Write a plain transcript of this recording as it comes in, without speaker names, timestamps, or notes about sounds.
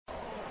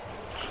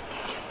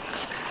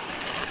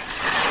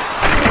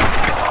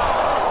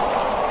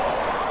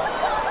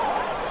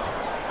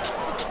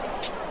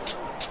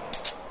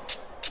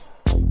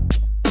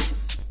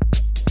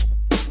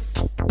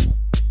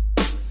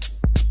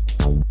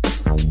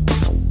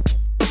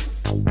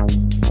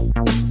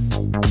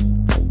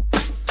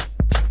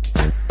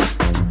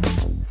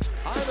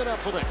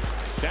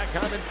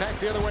Back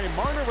the other way,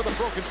 Marner with a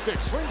broken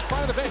stick. Swings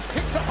by the bench,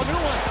 picks up a new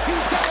one.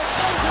 He's got it,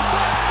 goes in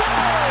front,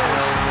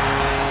 scores!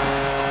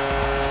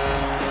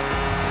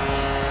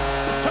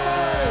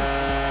 Tavares,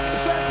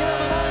 second of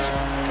the night.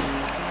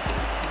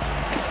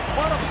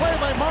 What a play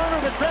by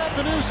Marner to grab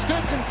the new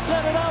stick and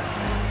set it up.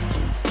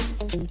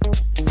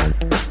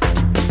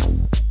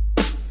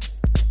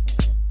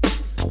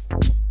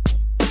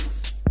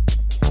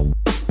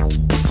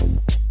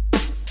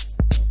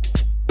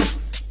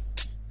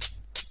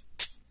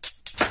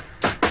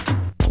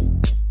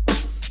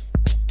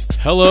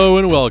 Hello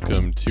and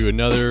welcome to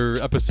another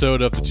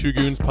episode of the Two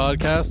Goons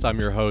podcast. I'm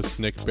your host,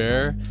 Nick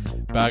Bear,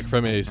 back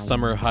from a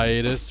summer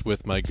hiatus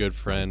with my good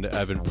friend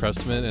Evan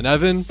Pressman. And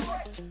Evan,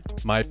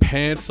 my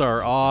pants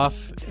are off.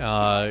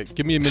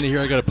 Give me a minute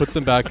here. I got to put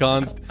them back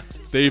on.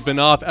 They've been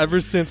off ever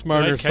since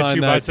Marner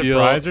signed that deal.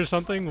 Surprise or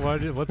something?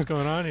 What's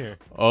going on here?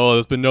 Oh,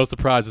 there's been no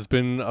surprise. It's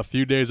been a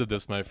few days of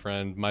this, my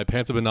friend. My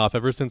pants have been off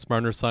ever since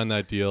Marner signed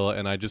that deal,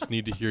 and I just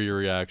need to hear your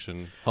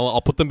reaction.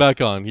 I'll put them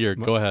back on. Here,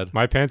 go ahead.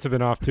 My pants have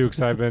been off too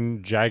because I've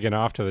been jagging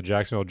off to the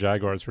Jacksonville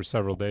Jaguars for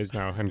several days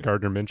now, and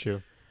Gardner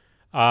Minshew.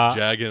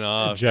 Jagging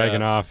off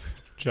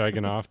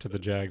to the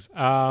Jags.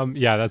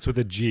 Yeah, that's with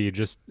a G.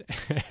 Just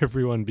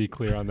everyone be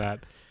clear on that.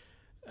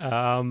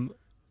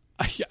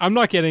 I'm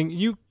not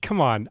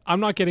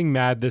getting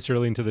mad this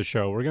early into the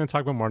show. We're going to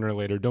talk about Marner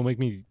later. Don't make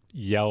me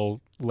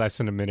yell less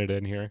than a minute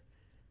in here.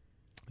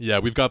 Yeah,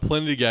 we've got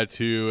plenty to get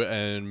to,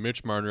 and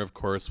Mitch Marner, of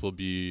course, will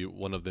be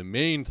one of the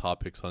main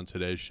topics on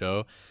today's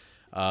show.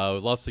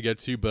 Lots to get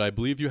to, but I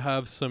believe you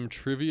have some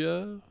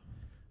trivia.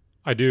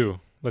 I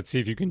do. Let's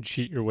see if you can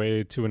cheat your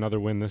way to another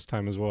win this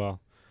time as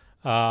well.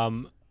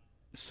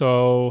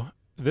 So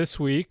this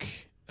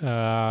week,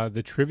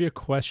 the trivia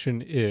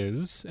question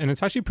is, and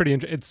it's actually pretty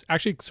interesting. It's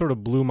actually sort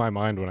of blew my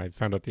mind when I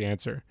found out the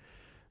answer.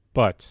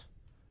 But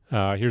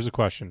here's the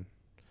question.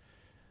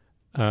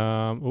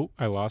 I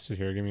lost it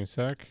here. Give me a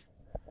sec.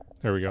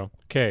 There we go.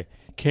 Okay.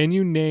 Can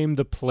you name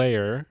the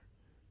defenseman,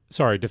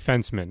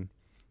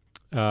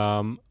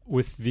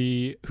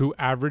 who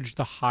averaged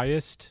the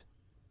highest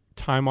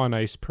time on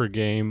ice per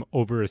game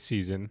over a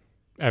season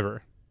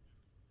ever?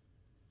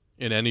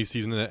 In any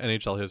season in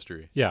NHL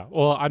history. Yeah.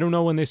 Well, I don't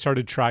know when they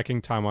started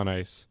tracking time on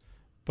ice,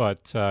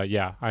 but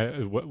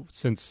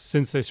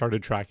since they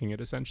started tracking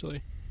it,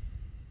 essentially.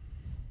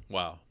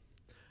 Wow.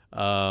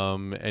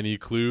 Any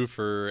clue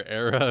for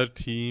era,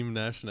 team,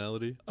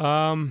 nationality?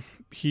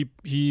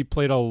 He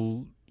played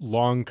a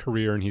long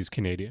career and he's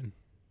Canadian.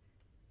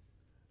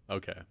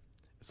 Okay.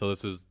 So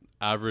this is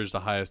average the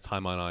highest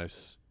time on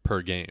ice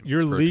per game.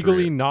 You're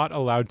legally not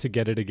allowed to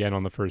get it again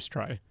on the first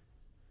try.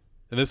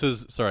 And this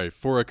is,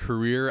 for a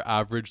career,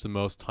 average the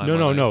most time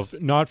on ice? No,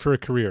 not for a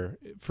career.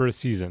 For a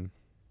season.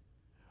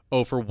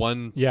 Oh, for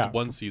one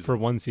season. For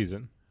one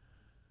season.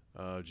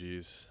 Oh,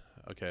 geez.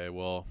 Okay,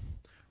 well,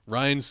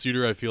 Ryan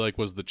Suter, I feel like,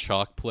 was the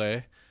chalk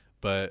play,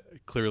 but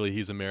clearly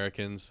he's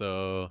American,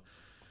 so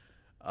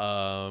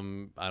I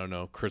don't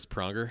know, Chris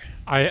Pronger?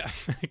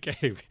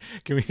 Okay,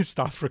 can we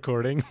stop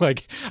recording?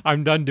 Like,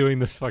 I'm done doing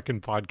this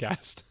fucking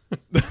podcast.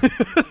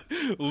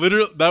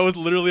 That was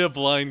literally a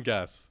blind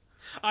guess.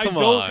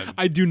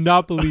 I do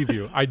not believe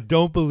you. I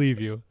don't believe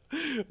you.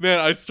 Man,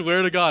 I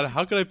swear to God,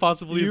 how could I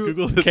possibly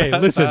Google this? Okay,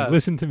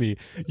 listen to me.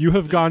 You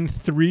have gone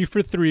 3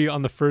 for 3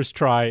 on the first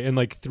try in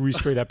like 3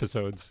 straight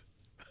episodes.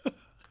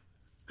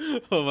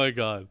 Oh my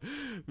God.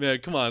 Man,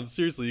 come on.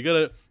 Seriously, you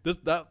gotta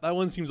that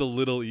one seems a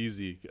little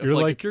easy.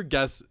 If you're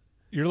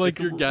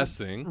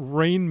guessing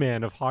Rain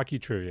Man of hockey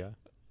trivia.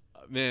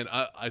 Man,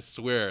 I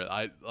swear,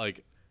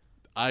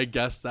 I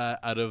guessed that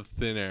out of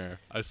thin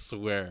air. I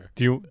swear.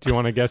 Do you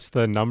want to guess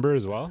the number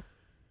as well?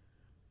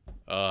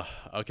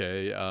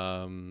 Okay.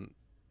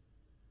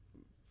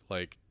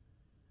 Like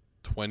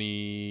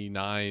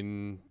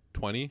 29,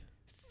 20?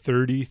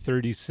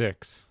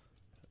 30-36.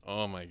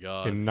 Oh my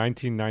God. In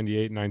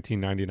 1998,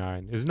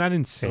 1999. Isn't that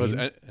insane?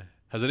 So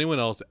has anyone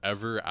else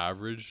ever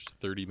averaged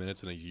 30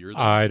 minutes in a year, though?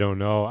 I don't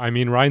know. I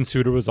mean, Ryan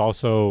Suter was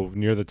also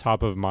near the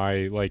top of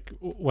my,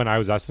 when I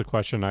was asked the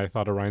question, I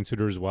thought of Ryan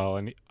Suter as well,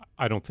 and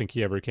I don't think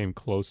he ever came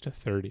close to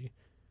 30.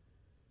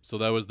 So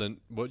that was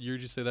what year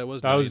did you say that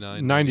was? That 99,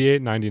 was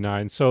 98,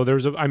 99. So there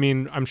was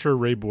I'm sure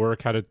Ray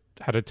Bourque had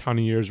a ton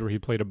of years where he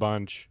played a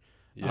bunch.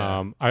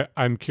 Yeah.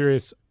 I'm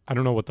curious. I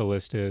don't know what the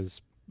list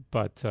is,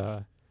 but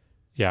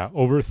yeah,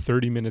 over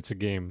 30 minutes a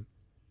game.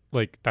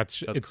 Like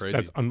that's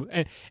crazy.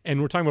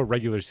 And we're talking about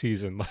regular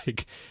season.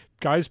 Like,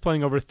 guys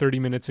playing over 30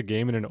 minutes a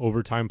game in an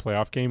overtime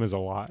playoff game is a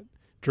lot.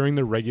 During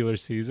the regular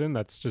season,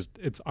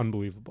 it's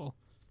unbelievable.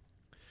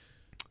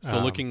 So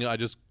I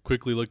just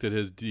quickly looked at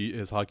his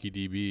hockey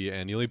DB,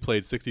 and he only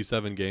played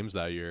 67 games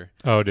that year.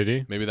 Oh, did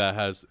he? Maybe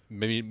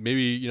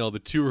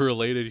the two are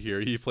related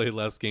here. He played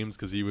less games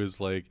because he was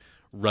like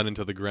running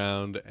to the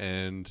ground,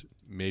 and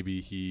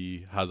maybe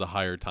he has a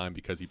higher time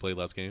because he played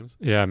less games.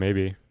 Yeah,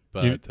 maybe.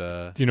 But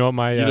do you know what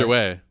my either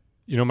way?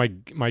 You know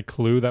my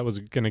clue that was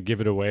going to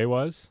give it away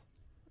was?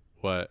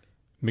 What?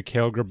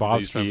 Mikhail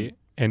Grabovski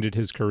ended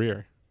his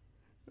career.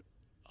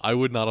 I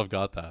would not have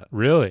got that.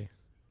 Really?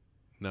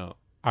 No.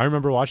 I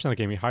remember watching that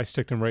game. He high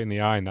sticked him right in the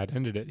eye, and that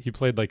ended it. He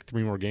played like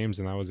 3 more games,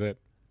 and that was it.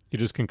 He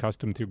just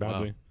concussed him too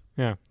badly. Wow.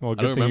 Yeah. Well,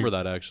 I don't remember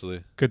that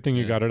actually. Good thing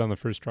you got it on the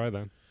first try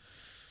then.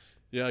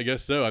 Yeah, I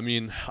guess so. I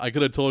mean, I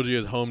could have told you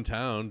his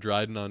hometown,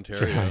 Dryden,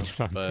 Ontario.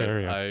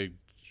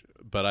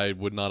 But I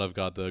would not have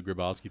got the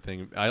Grabowski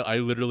thing. I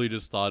literally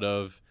just thought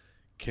of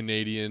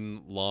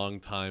Canadian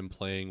long-time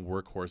playing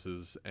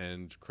workhorses,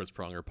 and Chris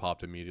Pronger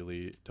popped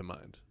immediately to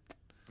mind.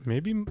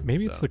 Maybe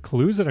it's the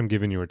clues that I'm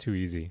giving you are too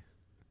easy.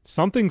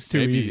 Something's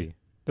too easy.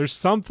 There's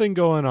something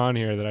going on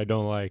here that I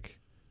don't like.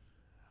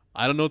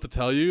 I don't know what to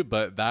tell you,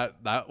 but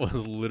that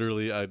was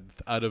literally a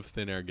out of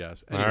thin air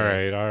guess.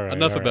 Anyway, all right.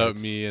 Enough about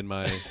me and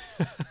my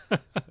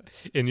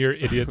in your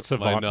idiot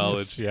savant my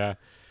knowledge. Yeah,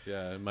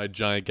 and my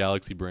giant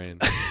galaxy brain.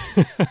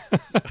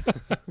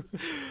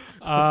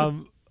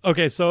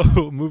 Okay, so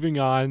moving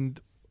on,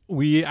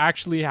 we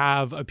actually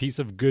have a piece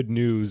of good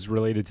news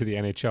related to the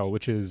NHL,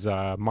 which is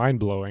mind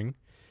blowing,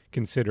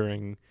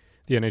 considering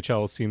the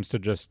NHL seems to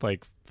just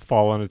like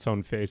fall on its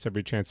own face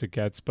every chance it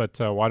gets. But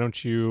why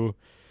don't you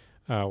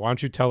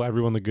tell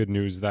everyone the good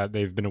news that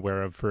they've been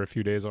aware of for a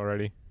few days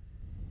already?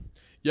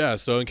 Yeah.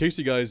 So in case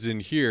you guys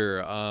didn't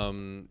hear,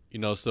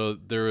 so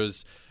there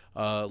was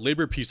a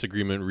labor peace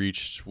agreement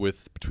reached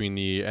between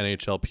the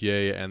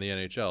NHLPA and the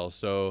NHL.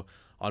 So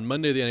on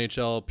Monday, the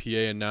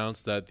NHLPA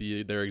announced that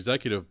their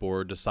executive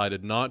board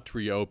decided not to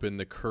reopen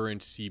the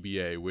current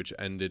CBA, which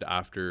ended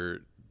in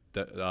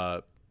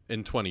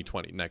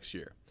 2020 next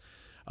year.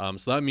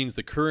 So that means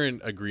the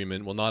current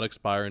agreement will not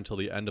expire until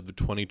the end of the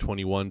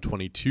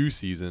 2021-22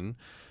 season.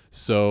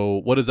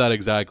 So what does that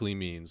exactly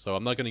mean? So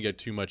I'm not going to get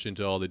too much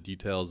into all the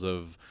details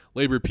of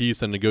labor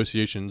peace and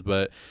negotiations,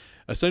 but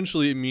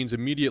essentially it means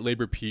immediate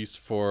labor peace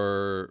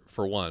for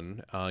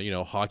one.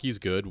 Hockey's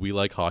good. We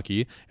like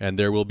hockey, and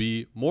there will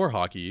be more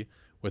hockey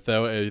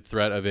without a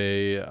threat of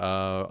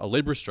a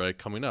labor strike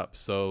coming up.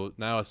 So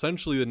now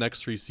essentially the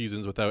next 3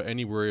 seasons without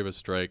any worry of a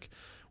strike,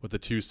 with the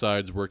two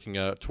sides working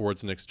out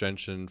towards an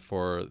extension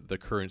for the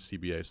current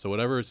CBA. So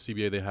whatever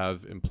CBA they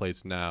have in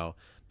place now,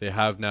 they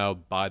have now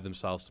bought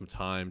themselves some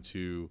time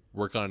to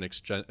work on an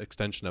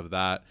extension of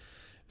that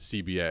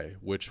CBA,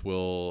 which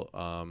will,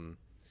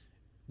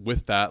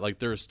 with that, like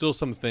there are still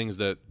some things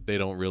that they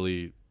don't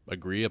really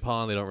agree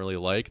upon. They don't really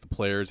like. The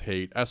players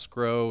hate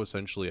escrow,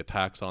 essentially a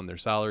tax on their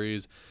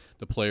salaries.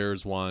 The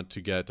players want to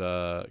get,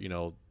 the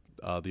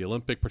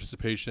Olympic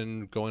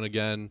participation going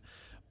again,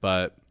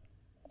 but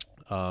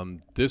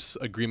this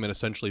agreement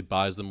essentially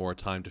buys them more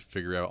time to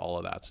figure out all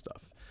of that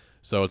stuff.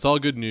 So it's all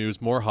good news,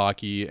 more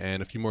hockey,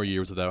 and a few more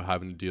years without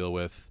having to deal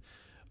with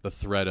the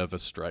threat of a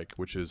strike,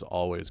 which is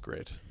always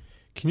great.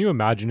 Can you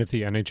imagine if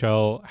the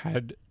NHL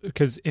had,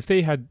 because if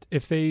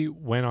they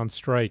went on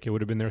strike, it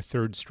would have been their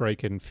 3rd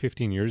strike in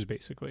 15 years,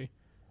 basically.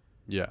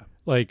 Yeah.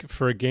 Like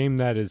for a game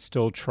that is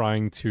still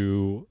trying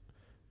to,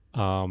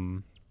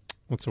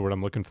 what's the word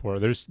I'm looking for?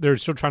 They're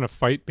still trying to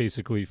fight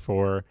basically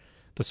for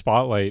the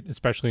spotlight,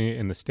 especially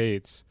in the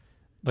States.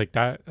 Like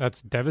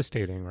that's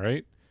devastating,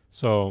 right?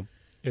 So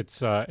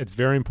it's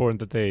very important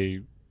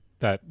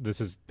that this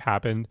has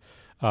happened.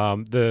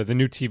 The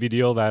new TV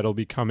deal that'll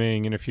be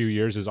coming in a few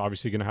years is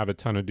obviously going to have a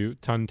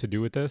ton to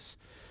do with this,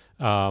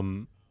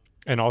 and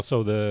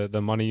also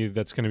the money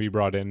that's going to be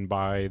brought in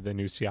by the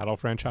new Seattle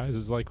franchise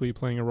is likely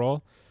playing a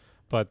role.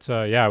 But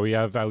we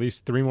have at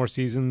least 3 more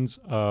seasons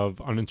of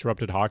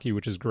uninterrupted hockey,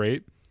 which is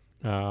great.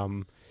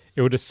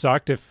 It would have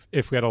sucked if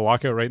we had a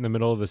lockout right in the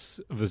middle of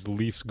this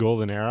Leafs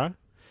golden era.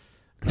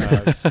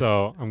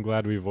 So I'm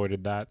glad we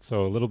avoided that.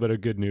 So a little bit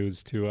of good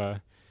news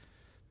to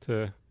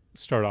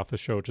start off the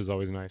show, which is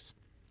always nice.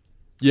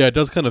 Yeah, it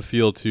does kind of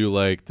feel too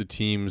like the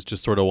teams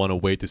just sort of want to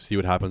wait to see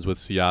what happens with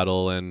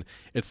Seattle, and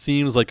it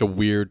seems like a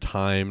weird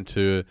time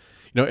to,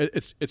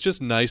 it's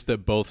just nice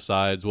that both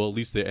sides, well, at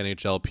least the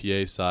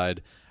NHLPA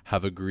side,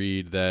 have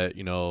agreed that,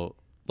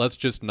 let's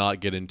just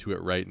not get into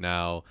it right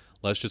now.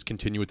 Let's just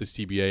continue with the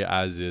CBA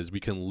as is. We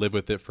can live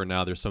with it for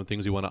now. There's some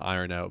things we want to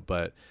iron out,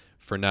 but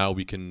for now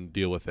we can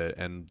deal with it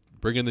and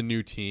bring in the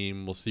new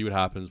team. We'll see what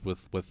happens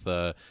with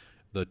the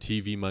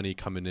TV money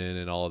coming in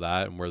and all of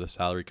that, and where the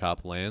salary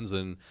cap lands,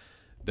 and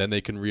then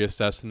they can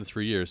reassess in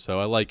 3 years. So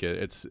I like it.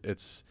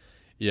 It's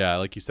yeah,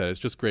 like you said, it's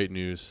just great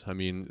news. I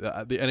mean,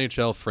 the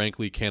NHL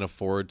frankly can't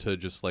afford to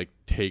just like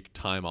take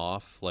time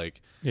off,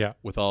 like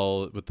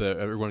with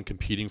everyone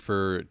competing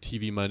for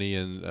TV money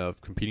and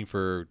competing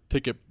for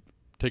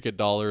ticket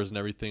dollars and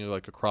everything,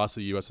 like across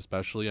the U.S.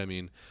 especially. I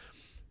mean,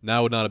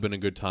 now would not have been a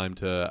good time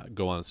to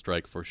go on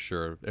strike for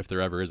sure, if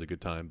there ever is a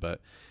good time. But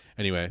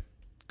anyway,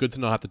 good to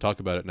not have to talk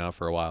about it now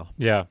for a while.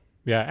 Yeah,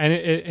 and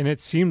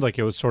it seemed like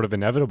it was sort of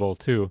inevitable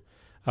too.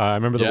 I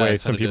remember the way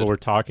some people were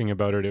talking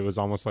about it. It was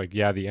almost like, the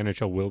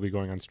NHL will be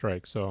going on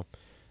strike. So,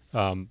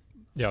 I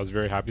was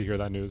very happy to hear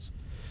that news.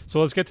 So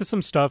let's get to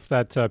some stuff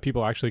that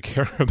people actually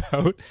care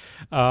about.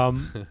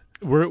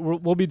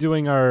 We'll be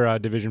doing our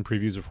division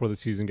previews before the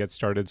season gets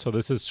started. So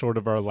this is sort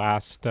of our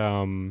last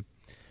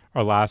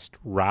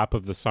wrap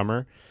of the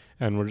summer,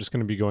 and we're just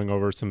going to be going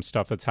over some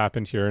stuff that's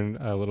happened here and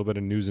a little bit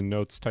of news and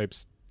notes type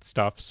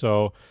stuff.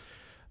 So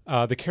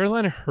the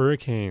Carolina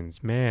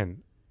Hurricanes,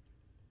 man,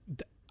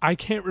 I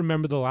can't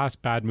remember the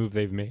last bad move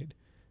they've made.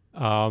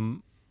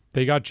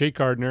 They got Jake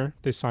Gardiner.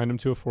 They signed him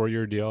to a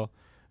 4-year deal.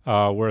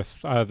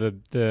 Worth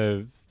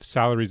the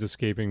salary's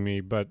escaping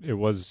me, but it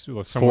was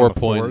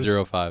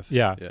 4.05.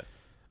 Yeah.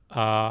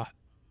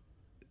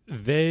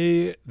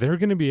 They're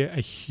going to be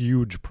a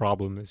huge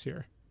problem this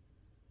year.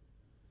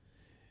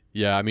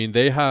 Yeah, I mean,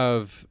 they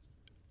have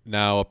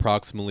now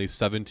approximately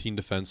 17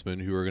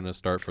 defensemen who are going to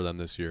start for them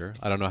this year.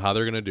 I don't know how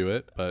they're going to do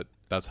it, but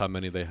that's how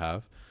many they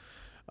have.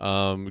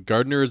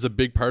 Gardiner is a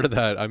big part of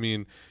that. I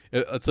mean,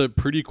 it's a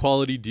pretty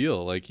quality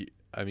deal. Like,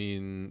 I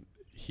mean,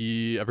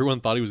 everyone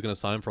thought he was going to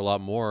sign for a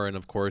lot more, and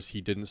of course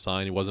he didn't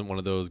sign. He wasn't one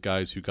of those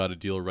guys who got a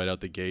deal right out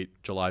the gate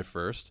July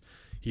 1st.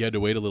 He had to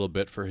wait a little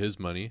bit for his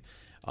money.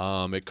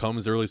 It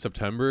comes early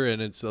September,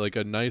 and it's like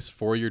a nice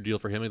 4-year deal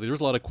for him. Like, there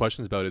was a lot of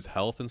questions about his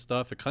health and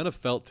stuff. It kind of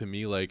felt to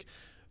me like,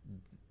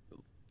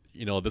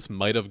 you know, this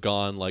might have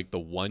gone like the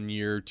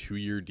 1-year,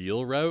 2-year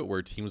deal route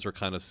where teams were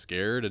kind of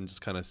scared and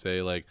just kind of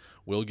say like,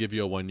 we'll give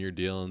you a 1-year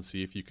deal and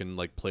see if you can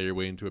like play your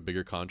way into a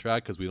bigger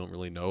contract because we don't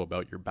really know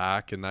about your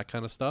back and that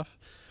kind of stuff.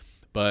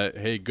 But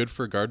hey, good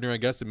for Gardiner, I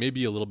guess. It may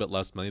be a little bit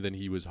less money than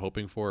he was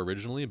hoping for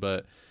originally,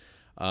 but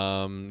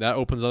that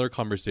opens another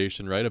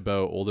conversation, right,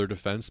 about older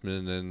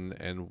defensemen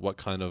and what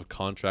kind of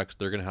contracts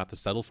they're going to have to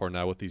settle for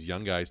now with these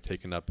young guys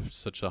taking up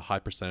such a high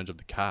percentage of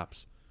the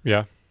caps.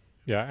 Yeah.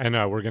 Yeah, and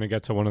we're going to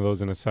get to one of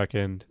those in a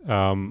second. Do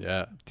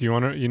you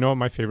want to, you know what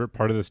my favorite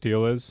part of this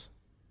deal is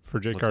for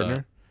Jake Gardiner?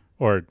 That?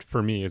 Or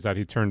for me, is that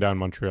he turned down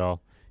Montreal.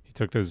 He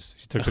took the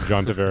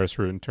John Tavares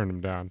route and turned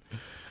him down.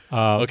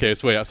 Okay,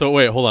 so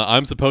wait, hold on.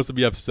 I'm supposed to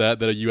be upset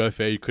that a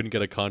UFA couldn't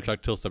get a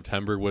contract till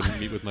September, wouldn't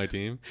meet with my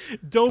team?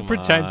 Don't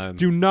pretend. On.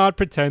 Do not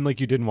pretend like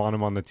you didn't want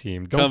him on the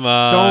team. Come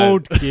on.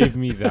 Don't give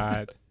me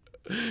that.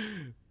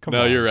 Come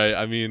on. You're right.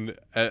 I mean,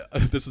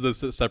 this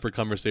is a separate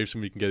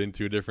conversation we can get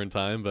into a different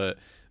time, but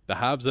the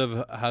Habs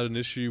have had an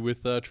issue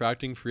with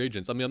attracting free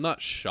agents. I mean, I'm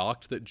not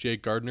shocked that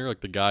Jake Gardiner,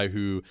 like the guy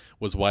who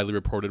was widely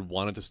reported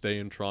wanted to stay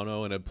in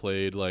Toronto and had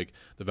played like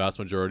the vast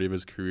majority of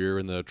his career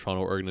in the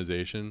Toronto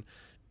organization,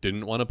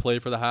 didn't want to play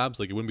for the Habs.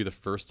 Like, it wouldn't be the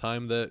first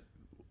time that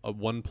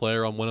one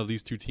player on one of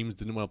these two teams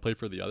didn't want to play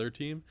for the other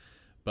team.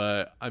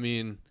 But I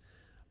mean,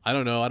 I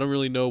don't know. I don't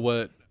really know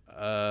what.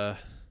 You're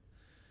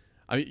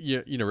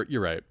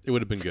right. It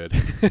would have been good.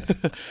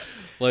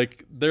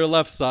 Like, their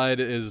left side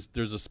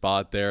there's a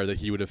spot there that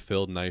he would have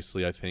filled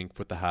nicely, I think,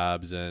 with the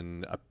Habs,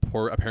 and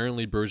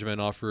apparently Bergevin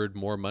offered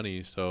more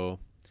money, so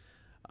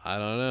I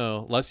don't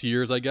know, less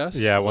years, I guess.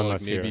 Yeah, so one like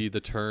less year. Maybe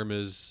the term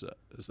was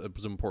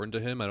important to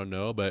him. I don't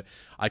know, but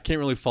I can't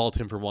really fault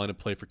him for wanting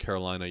to play for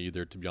Carolina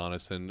either, to be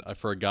honest. And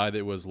for a guy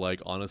that was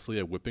like honestly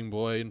a whipping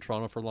boy in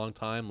Toronto for a long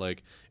time,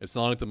 like, it's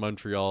not like the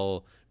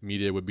Montreal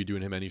media would be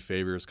doing him any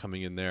favors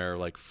coming in there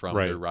like from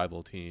their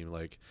rival team.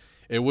 Like,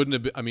 it wouldn't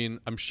have been, I mean,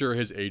 I'm sure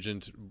his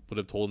agent would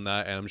have told him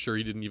that, and I'm sure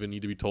he didn't even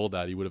need to be told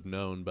that. He would have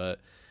known, but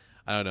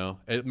I don't know.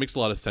 It makes a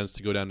lot of sense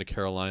to go down to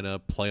Carolina,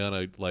 play on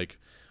a, like,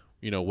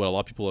 you know, what a lot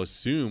of people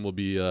assume will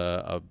be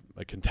a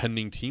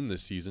contending team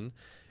this season,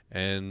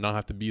 and not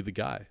have to be the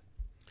guy.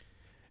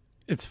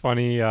 It's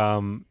funny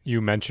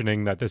you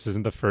mentioning that this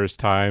isn't the first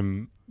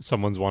time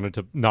someone's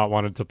not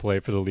wanted to play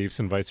for the Leafs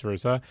and vice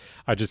versa.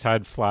 I just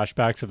had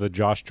flashbacks of the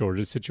Josh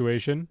Georges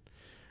situation.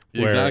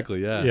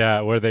 Exactly, yeah.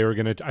 Yeah, where they were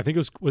going to, I think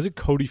was it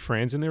Cody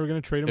Franzen they were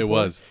going to trade him for? It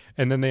was.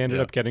 And then they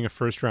ended up getting a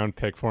first-round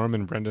pick for him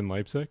in Brendan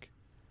Leipzig.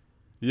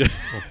 Yeah,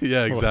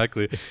 yeah,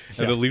 exactly.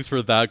 And the Leafs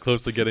were that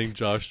close to getting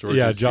Josh Georges.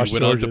 Yeah, Josh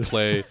went Georges. on to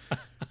play,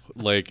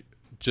 like,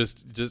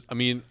 just. I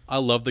mean, I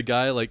love the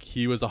guy. Like,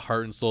 he was a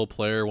heart and soul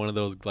player, one of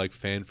those like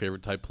fan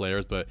favorite type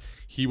players. But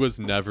he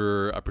was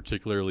never a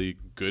particularly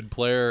good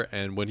player.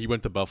 And when he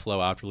went to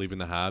Buffalo after leaving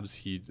the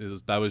Habs,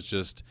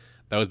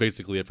 that was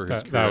basically it for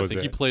his career. I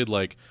think he played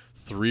like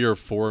 3 or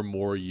 4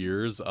 more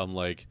years on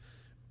like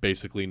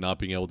basically not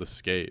being able to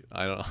skate.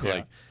 I don't know,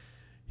 like,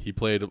 he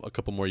played a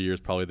couple more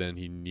years probably than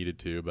he needed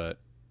to, but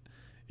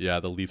yeah,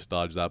 the Leafs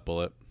dodged that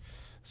bullet.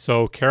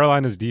 So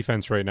Carolina's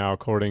defense right now,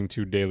 according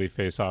to Daily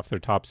Faceoff, their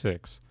top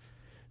 6.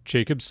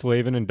 Jacob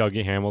Slavin and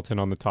Dougie Hamilton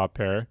on the top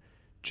pair.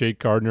 Jake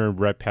Gardiner and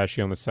Brett Pesce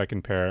on the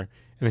second pair. And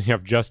then you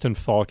have Justin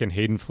Falk and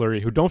Hayden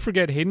Fleury, who, don't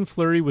forget, Hayden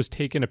Fleury was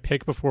taken a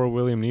pick before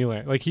William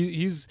Nylander. Like,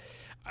 he's...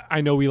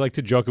 I know we like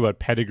to joke about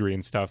pedigree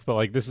and stuff, but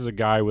like, this is a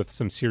guy with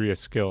some serious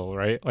skill,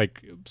 right?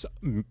 Like,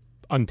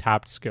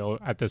 untapped skill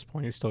at this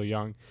point. He's still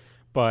young,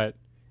 but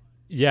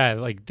yeah,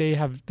 like they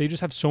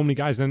just have so many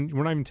guys. And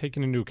we're not even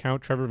taking into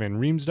account Trevor Van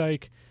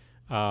Riemsdyk.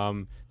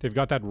 They've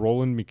got that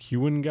Roland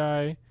McEwen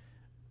guy.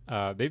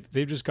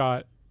 They've just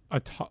got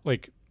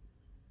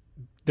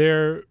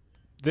they're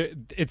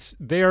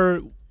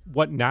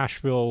what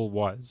Nashville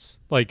was.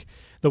 Like,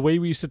 the way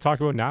we used to talk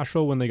about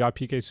Nashville when they got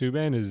PK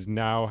Subban is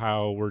now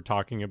how we're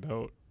talking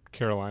about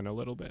Carolina a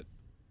little bit.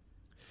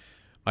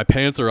 My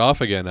pants are off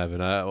again,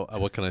 Evan.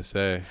 What can I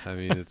say? I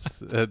mean,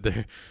 it's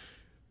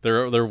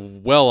they're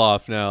well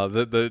off now.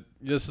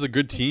 This is a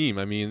good team.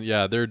 I mean,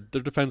 yeah, their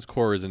defense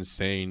core is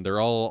insane. They're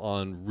all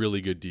on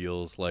really good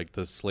deals. Like,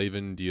 the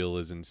Slavin deal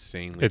is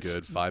insanely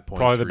good. 5.3.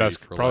 Probably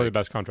the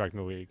best contract in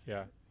the league.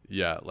 Yeah.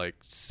 yeah, like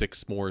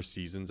 6 more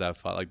seasons at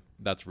 5. Like,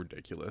 that's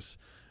ridiculous.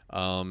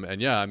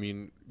 And yeah, I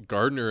mean,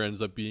 Gardner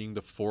ends up being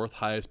the 4th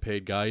highest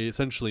paid guy. He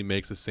essentially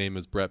makes the same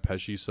as Brett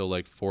Pesce, so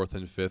like 4th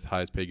and 5th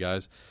highest paid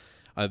guys.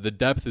 The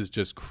depth is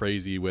just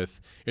crazy.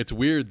 It's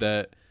weird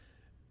that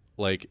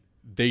like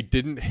they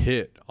didn't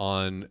hit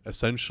on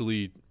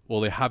essentially,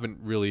 well, they haven't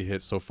really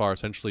hit so far,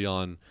 essentially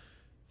on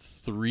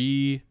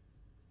 3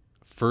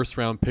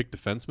 first-round pick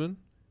defensemen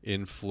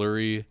in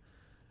Fleury,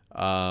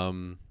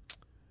 Roland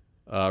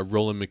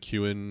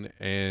McEwen,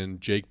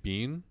 and Jake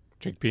Bean.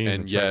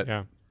 And yet, right,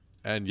 yeah.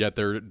 And yet,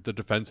 the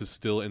defense is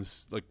still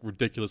like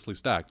ridiculously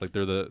stacked. Like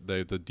they're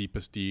the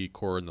deepest D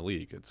core in the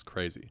league. It's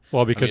crazy.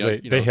 Well, because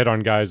they hit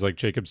on guys like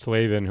Jacob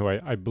Slavin, who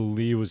I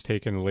believe was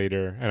taken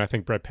later, and I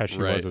think Brett Pesce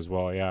was as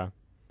well. Yeah.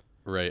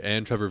 Right,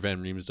 and Trevor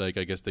Van Riemsdyk.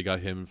 I guess they got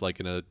him like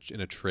in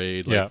a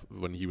trade, like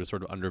when he was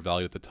sort of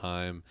undervalued at the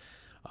time.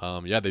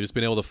 They've just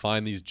been able to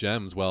find these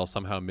gems while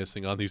somehow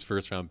missing on these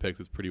first round picks.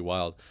 It's pretty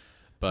wild.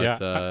 But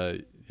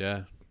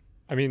yeah.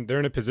 I mean, they're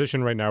in a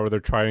position right now where they're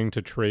trying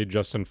to trade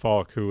Justin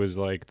Falk, who is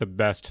like the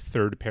best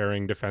 3rd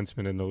pairing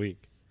defenseman in the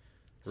league.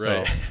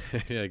 Right. So,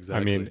 yeah,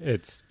 exactly. I mean,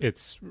 it's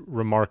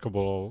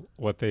remarkable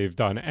what they've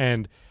done.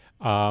 And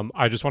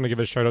I just want to give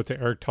a shout out to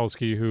Eric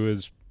Tulsky, who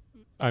is,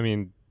 I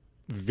mean,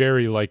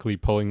 very likely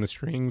pulling the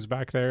strings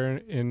back there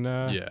in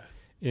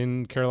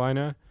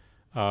Carolina.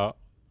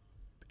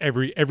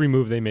 Every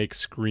move they make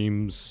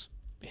screams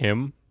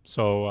him.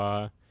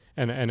 So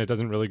and it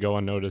doesn't really go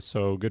unnoticed.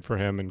 So good for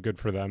him and good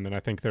for them. And I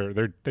think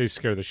they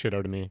scare the shit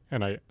out of me.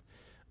 And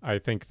I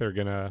think they're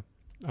gonna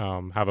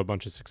have a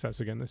bunch of success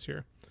again this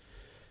year.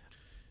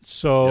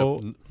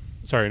 So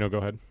sorry, no, go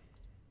ahead.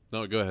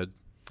 No, go ahead.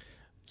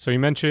 So you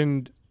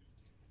mentioned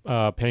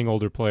paying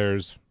older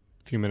players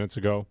a few minutes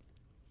ago.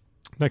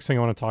 Next thing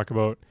I want to talk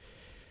about,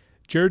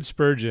 Jared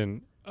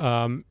Spurgeon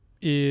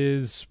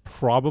is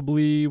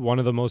probably one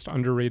of the most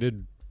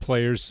underrated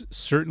players,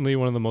 certainly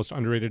one of the most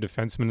underrated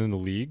defensemen in the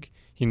league.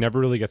 He never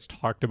really gets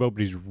talked about,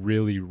 but he's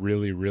really,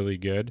 really, really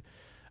good.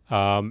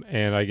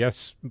 And I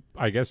guess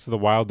the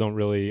Wild don't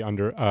really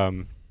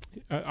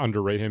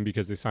underrate him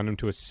because they signed him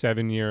to a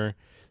 7-year,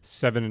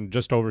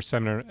 just over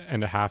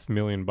 $7.5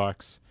 million.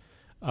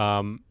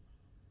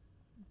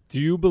 Do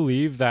you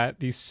believe that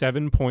the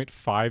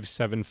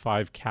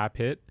 7.575 cap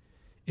hit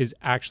is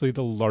actually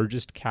the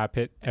largest cap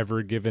hit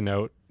ever given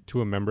out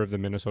to a member of the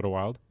Minnesota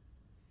Wild?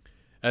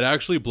 It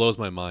actually blows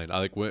my mind.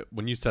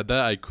 When you said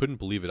that, I couldn't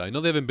believe it. I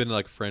know they haven't been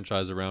like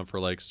franchise around for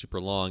like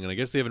super long, and I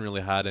guess they haven't really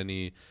had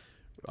any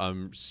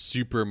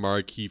super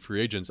marquee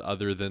free agents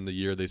other than the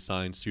year they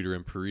signed Suter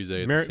and Parise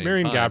at the same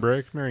Marian time.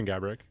 Marian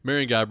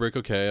Gaborik.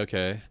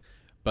 Okay.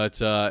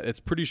 But it's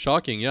pretty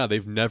shocking. Yeah,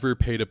 they've never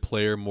paid a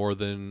player more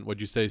than, what'd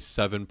you say,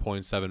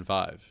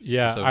 7.75?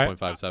 Yeah,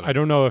 7.57. I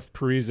don't know if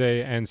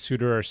Parise and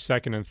Suter are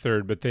 2nd and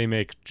 3rd, but they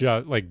make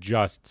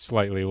just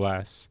slightly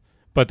less.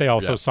 But they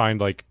also signed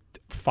like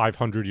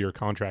 500-year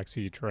contracts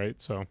each, right?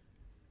 So,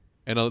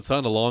 and it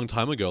sounded a long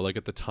time ago. Like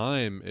at the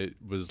time, it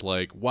was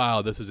like,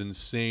 wow, this is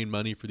insane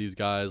money for these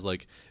guys.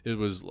 Like it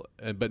was,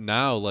 but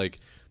now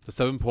like the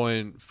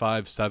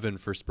 7.57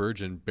 for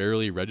Spurgeon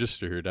barely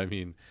registered. I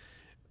mean,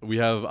 we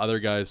have other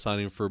guys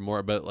signing for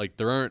more, but like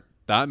there aren't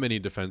that many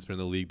defensemen in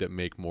the league that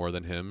make more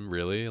than him,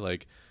 really.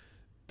 Like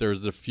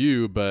there's a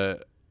few,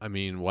 but I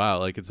mean, wow,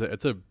 like it's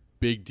a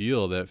big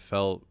deal that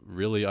felt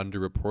really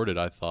underreported,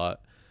 I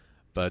thought.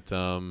 But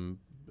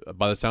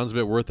by the sounds of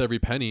it, worth every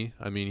penny.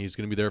 I mean, he's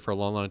going to be there for a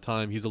long, long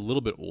time. He's a little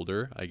bit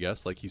older, I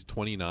guess. Like he's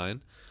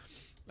 29.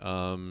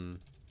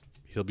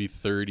 He'll be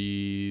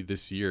 30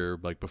 this year,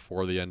 like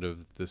before the end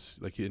of this,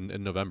 like in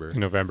November.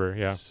 In November,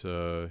 yeah.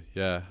 So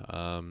yeah.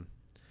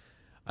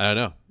 I don't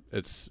know.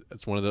 It's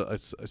one of the.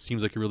 It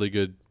seems like a really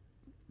good,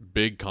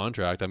 big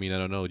contract. I mean, I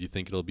don't know. Do you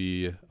think it'll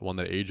be one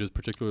that ages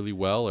particularly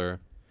well, or?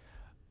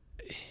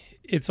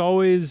 It's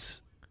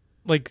always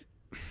like,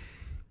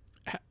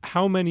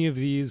 how many of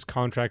these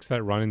contracts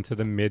that run into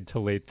the mid to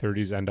late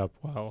 30s end up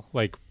well?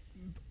 Like,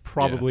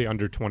 probably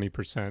under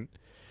 20%.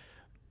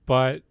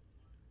 But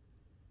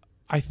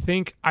I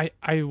think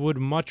I would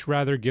much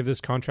rather give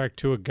this contract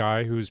to a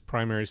guy whose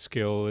primary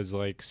skill is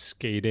like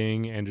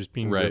skating and just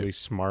being really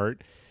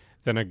smart,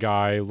 than a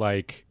guy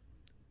like,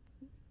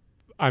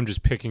 I'm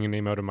just picking a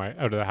name out of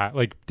the hat,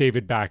 like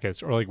David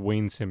Backes or like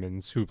Wayne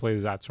Simmons, who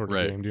plays that sort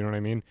of game. Do you know what I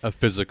mean? A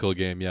physical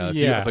game, yeah.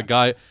 If a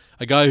guy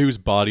whose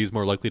body's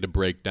more likely to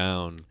break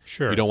down,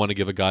 sure, you don't want to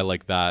give a guy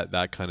like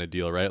that kind of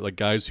deal, right? Like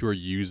guys who are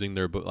using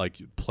their, like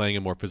playing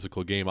a more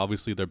physical game,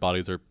 obviously their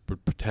bodies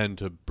pretend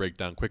to break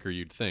down quicker,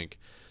 you'd think.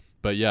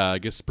 But yeah, I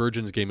guess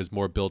Spurgeon's game is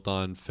more built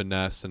on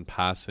finesse and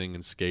passing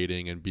and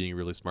skating and being a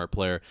really smart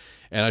player.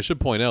 And I should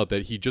point out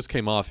that he just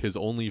came off his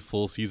only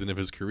full season of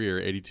his career,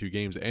 82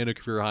 games, and a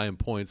career high in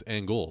points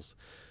and goals.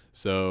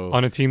 So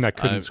on a team that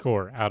couldn't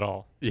score at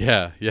all.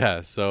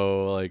 Yeah.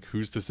 So like,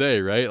 who's to say,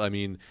 right? I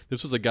mean,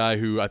 this was a guy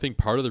who I think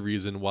part of the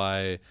reason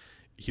why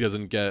he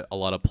doesn't get a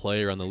lot of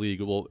play around the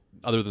league, well,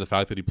 other than the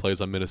fact that he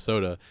plays on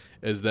Minnesota,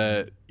 is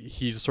that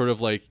he's sort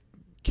of like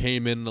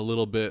came in a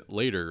little bit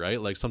later, right?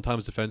 Like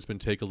sometimes defensemen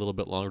take a little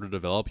bit longer to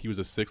develop. He was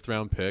a 6th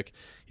round pick.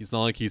 He's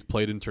not like he's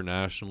played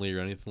internationally or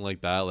anything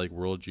like that, like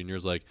World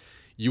Juniors. Like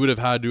you would have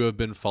had to have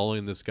been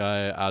following this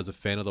guy as a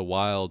fan of the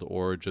Wild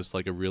or just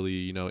like a really,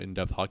 you know,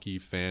 in-depth hockey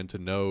fan to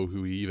know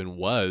who he even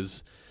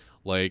was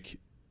like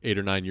 8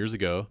 or 9 years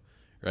ago,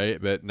 right?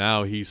 But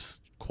now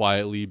he's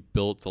quietly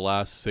built the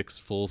last 6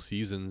 full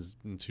seasons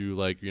into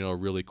like, you know, a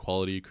really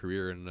quality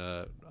career and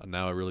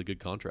now a really good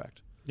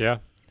contract. Yeah.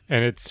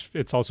 And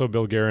it's also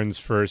Bill Guerin's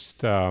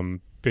first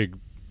big,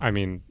 I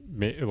mean,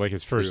 like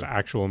his first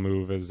actual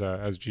move as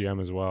GM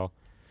as well.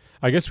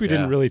 I guess we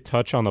didn't really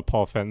touch on the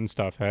Paul Fenton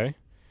stuff, hey?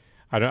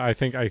 I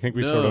think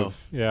we sort of,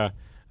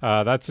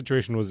 that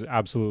situation was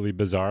absolutely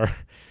bizarre.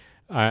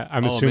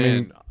 I'm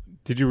assuming. Man.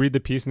 Did you read the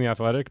piece in The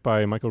Athletic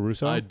by Michael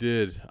Russo? I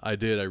did. I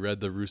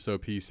read the Russo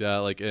piece. Yeah.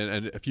 Like,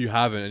 and if you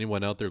haven't,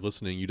 anyone out there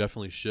listening, you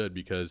definitely should,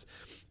 because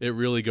it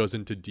really goes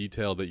into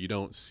detail that you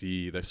don't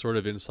see, the sort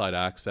of inside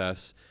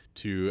access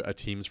to a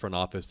team's front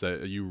office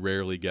that you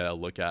rarely get a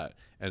look at.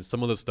 And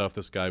some of the stuff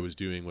this guy was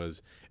doing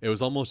it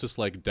was almost just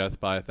like death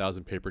by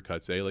 1,000 paper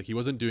cuts, eh? Like he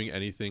wasn't doing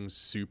anything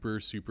super,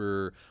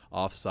 super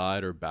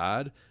offside or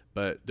bad,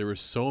 but there were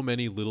so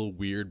many little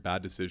weird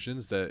bad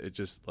decisions that it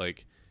just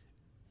like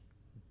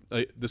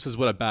this is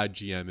what a bad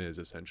GM is,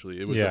 essentially.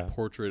 It was a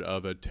portrait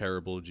of a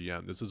terrible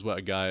GM. This is what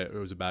a guy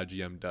who's a bad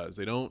GM does.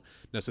 They don't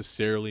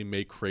necessarily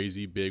make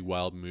crazy, big,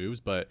 wild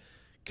moves, but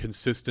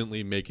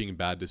consistently making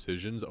bad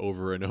decisions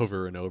over and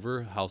over and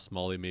over, how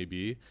small they may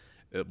be,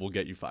 it will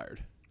get you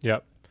fired.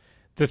 Yep.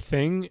 The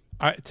thing,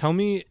 tell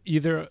me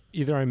either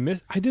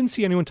I didn't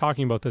see anyone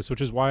talking about this,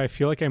 which is why I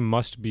feel like I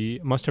must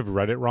have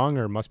read it wrong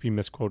or must be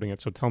misquoting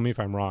it. So tell me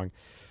if I'm wrong.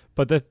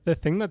 But the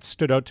thing that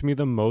stood out to me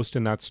the most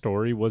in that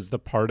story was the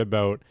part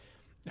about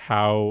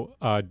how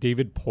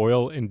David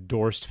Poile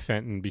endorsed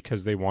Fenton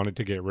because they wanted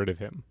to get rid of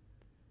him.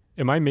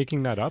 Am I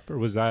making that up, or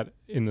was that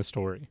in the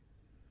story?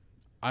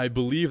 I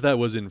believe that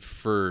was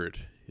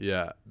inferred.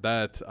 Yeah,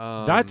 that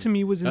to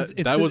me was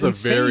that was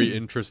insane. A very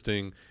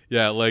interesting.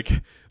 Yeah, like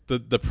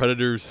the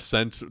Predators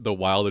sent the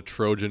Wild a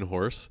Trojan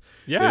horse.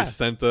 Yeah,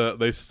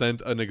 they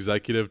sent an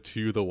executive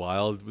to the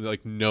Wild,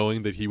 like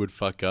knowing that he would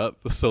fuck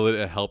up, so that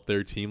it helped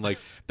their team. Like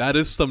that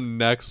is some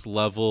next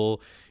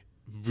level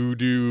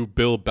voodoo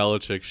Bill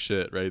Belichick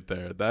shit right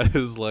there. That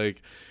is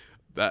like.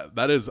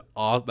 That is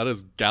awesome. That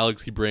is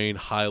galaxy brain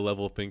high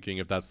level thinking,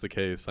 if that's the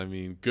case. I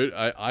mean, good.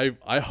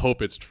 I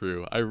hope it's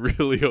true. I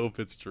really hope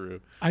it's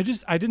true. I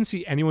didn't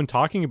see anyone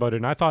talking about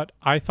it, and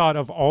I thought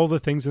of all the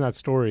things in that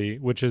story,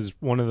 which is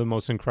one of the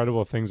most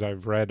incredible things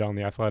I've read on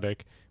The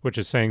Athletic, which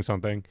is saying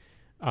something.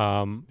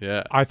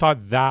 I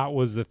thought that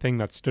was the thing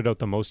that stood out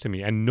the most to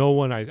me, and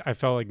I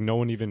felt like no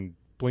one even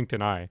blinked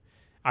an eye.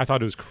 I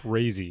thought it was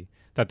crazy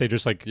that they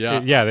just like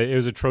it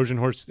was a Trojan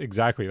horse.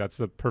 Exactly, that's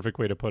the perfect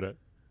way to put it.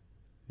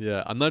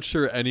 Yeah, I'm not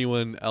sure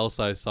anyone else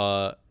I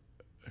saw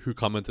who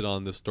commented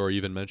on this story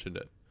even mentioned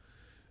it.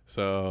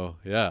 So,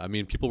 yeah, I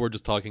mean, people were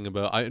just talking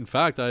about... in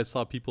fact, I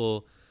saw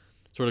people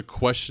sort of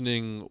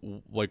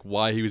questioning like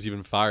why he was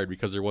even fired,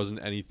 because there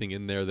wasn't anything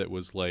in there that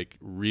was like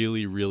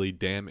really, really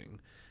damning.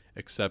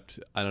 Except,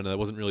 I don't know, that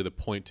wasn't really the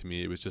point to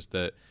me. It was just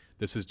that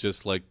this is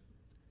just like...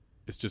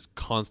 It's just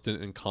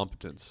constant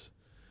incompetence.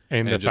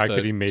 And the fact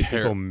that he made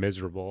people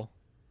miserable.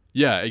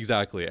 Yeah,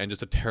 exactly. And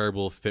just a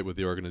terrible fit with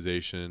the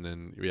organization.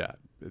 And yeah,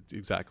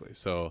 exactly.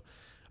 So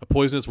a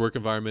poisonous work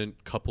environment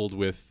coupled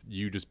with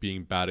you just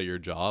being bad at your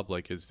job,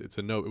 like it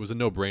was a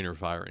no-brainer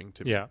firing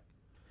to me. Yeah.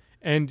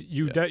 And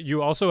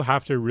you also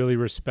have to really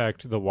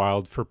respect the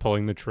Wild for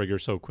pulling the trigger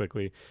so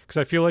quickly, because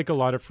I feel like a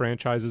lot of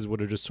franchises would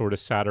have just sort of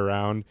sat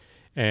around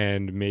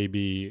and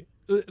maybe,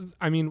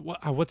 I mean,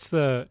 what's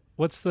the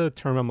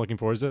term I'm looking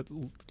for? Is it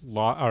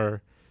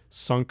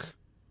sunk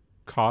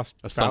cost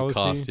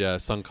fallacy?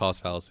 Sunk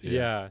cost fallacy.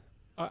 Yeah.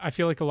 I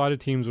feel like a lot of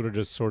teams would have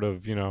just sort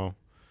of,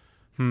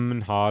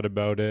 and hawed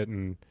about it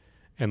and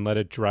let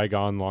it drag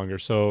on longer.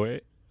 So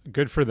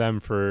good for them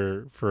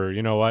for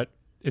you know what?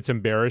 It's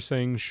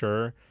embarrassing,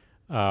 sure.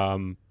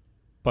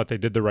 But they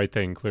did the right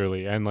thing,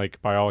 clearly. And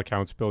like by all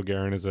accounts, Bill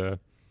Guerin is a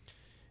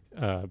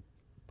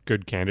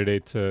good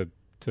candidate to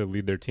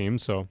lead their team,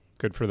 so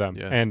good for them.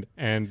 Yeah.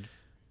 And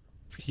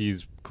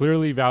he's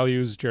clearly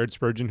values Jared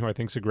Spurgeon, who I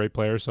think is a great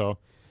player, so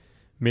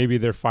maybe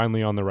they're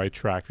finally on the right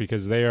track,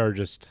 because they are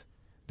just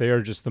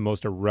the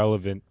most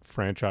irrelevant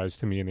franchise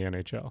to me in the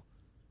NHL.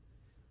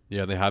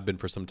 Yeah, they have been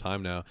for some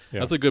time now. Yeah.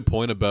 That's a good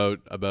point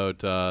about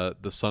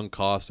the sunk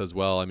cost as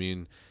well. I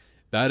mean,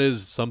 that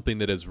is something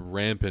that is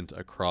rampant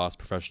across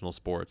professional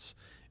sports.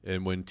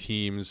 And when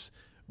teams,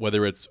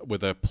 whether it's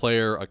with a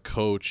player, a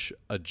coach,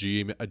 a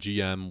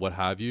GM, what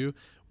have you,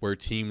 where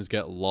teams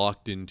get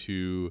locked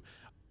into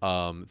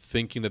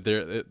thinking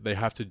that they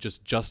have to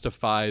just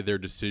justify their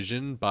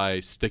decision by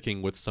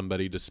sticking with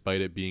somebody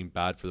despite it being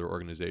bad for their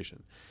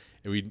organization.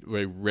 And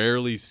we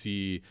rarely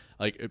see,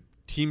 like,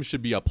 teams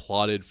should be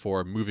applauded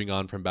for moving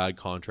on from bad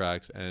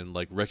contracts and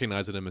like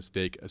recognizing a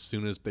mistake as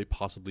soon as they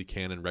possibly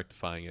can and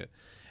rectifying it.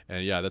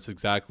 And yeah, that's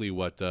exactly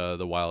what the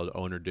Wild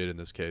owner did in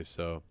this case.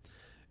 So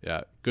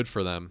yeah, good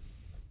for them.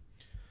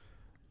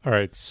 All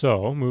right,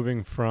 so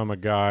moving from a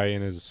guy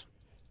in his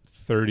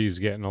 30s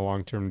getting a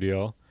long-term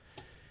deal,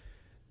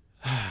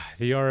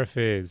 the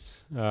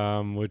RFAs,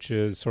 which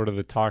is sort of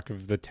the talk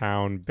of the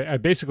town,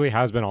 basically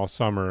has been all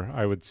summer,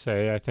 I would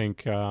say. I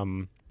think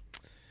even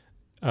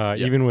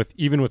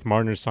with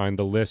Marner signed,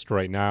 the list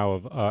right now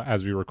of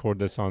as we record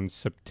this on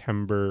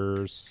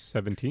September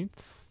 17th,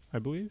 I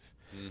believe.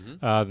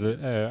 Mm-hmm.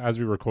 As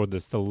we record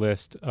this, the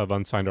list of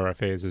unsigned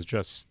RFAs is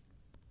just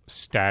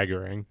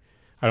staggering.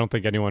 I don't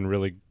think anyone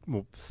really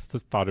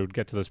thought it would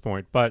get to this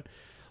point, but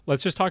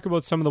let's just talk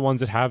about some of the ones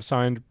that have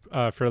signed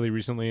fairly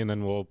recently, and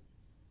then we'll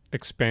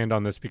expand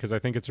on this because I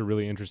think it's a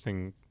really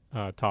interesting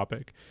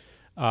topic.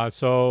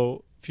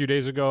 So a few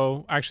days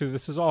ago, actually,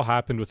 this has all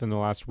happened within the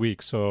last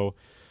week. So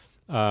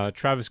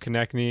Travis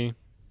Konechny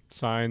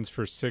signs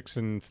for 6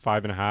 and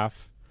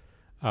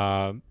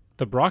 5.5.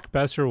 The Brock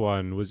Besser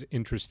one was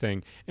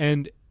interesting,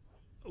 and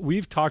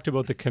we've talked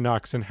about the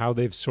Canucks and how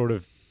they've sort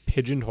of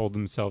pigeonholed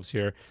themselves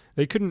here.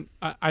 They couldn't.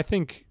 I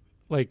think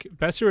like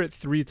Besser at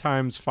 3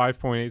 times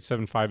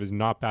 5.875 is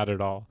not bad at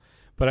all.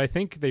 But I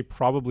think they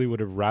probably would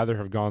have rather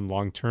have gone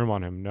long term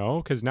on him. No,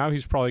 because now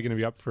he's probably going to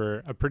be up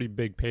for a pretty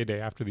big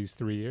payday after these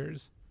 3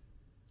 years.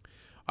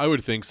 I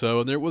would think so.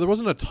 And there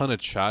wasn't a ton of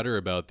chatter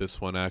about this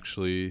one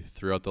actually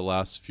throughout the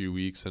last few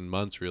weeks and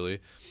months. Really,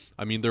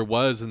 I mean, there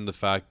was in the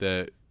fact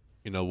that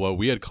what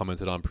we had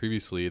commented on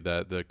previously,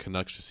 that the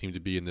Canucks just seem to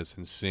be in this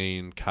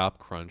insane cap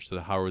crunch. So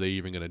how are they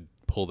even going to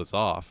pull this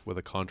off with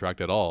a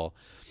contract at all?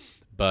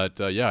 But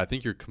yeah, I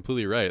think you're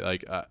completely right.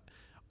 Like,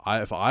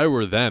 if I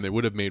were them, it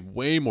would have made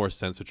way more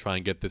sense to try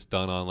and get this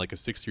done on like a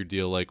 6-year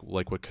deal, like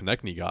what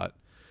Konechny got,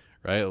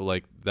 right?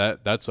 Like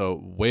that's a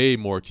way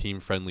more team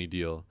friendly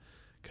deal.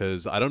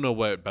 Because I don't know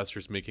what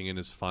Besser's making in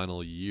his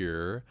final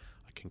year.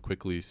 I can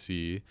quickly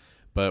see,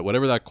 but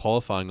whatever that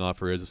qualifying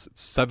offer is,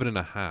 it's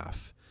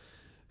 7.5.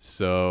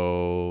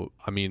 So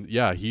I mean,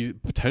 yeah, he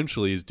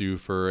potentially is due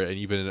for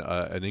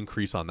an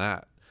increase on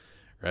that,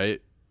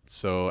 right?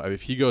 So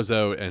if he goes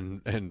out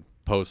and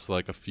posts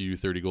like a few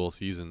 30-goal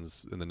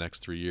seasons in the next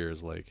 3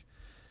 years, like,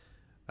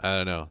 I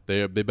don't know,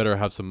 they better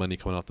have some money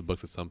coming off the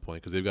books at some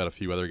point, because they've got a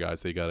few other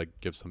guys they got to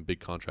give some big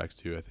contracts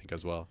to, I think,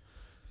 as well.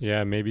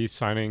 Yeah, maybe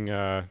signing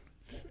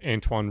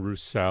Antoine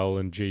Roussel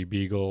and Jay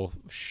Beagle,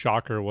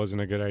 shocker,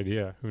 wasn't a good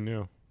idea. Who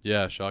knew?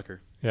 Yeah,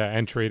 shocker. Yeah,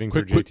 and trading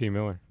for JT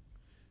Miller.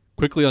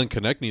 Quickly on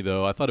Konechny,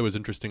 though, I thought it was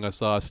interesting. I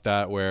saw a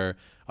stat where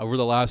over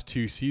the last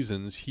 2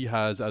 seasons, he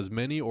has as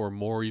many or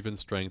more even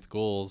strength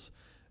goals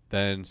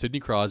than Sidney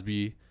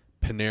Crosby,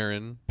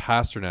 Panarin,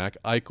 Pasternak,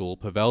 Eichel,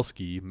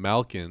 Pavelski,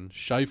 Malkin,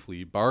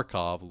 Scheifele,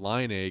 Barkov,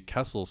 Laine,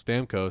 Kessel,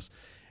 Stamkos,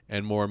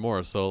 and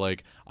more. So,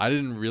 like, I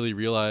didn't really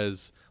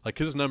realize, like,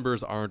 his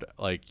numbers aren't,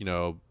 like,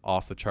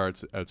 off the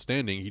charts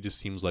outstanding. He just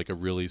seems like a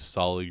really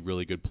solid,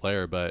 really good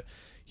player, but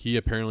he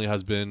apparently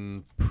has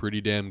been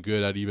pretty damn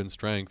good at even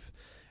strength.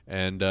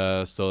 And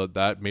so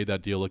that made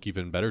that deal look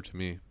even better to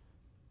me.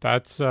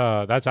 That's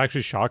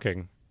actually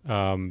shocking.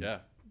 Yeah,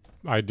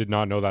 I did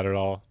not know that at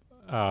all.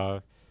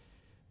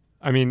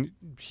 I mean,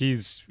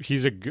 he's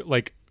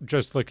like,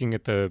 just looking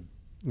at the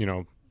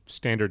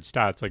standard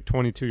stats, like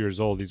 22 years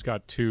old, he's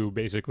got 2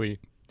 basically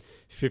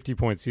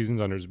 50-point seasons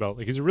under his belt.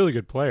 Like, he's a really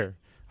good player.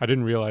 I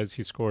didn't realize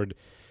he scored.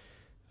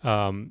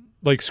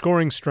 Like,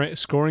 scoring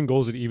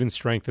goals at even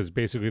strength is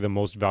basically the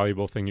most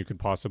valuable thing you could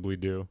possibly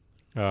do.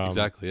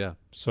 Exactly. Yeah.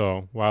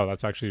 So wow,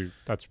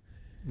 that's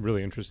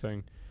really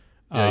interesting.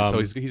 Yeah. So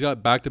he's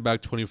got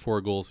back-to-back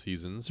 24-goal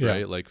seasons,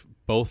 right? Like,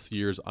 both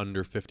years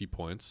under 50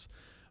 points.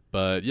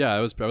 But yeah, I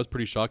was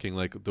pretty shocking.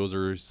 Like, those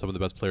are some of the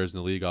best players in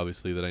the league,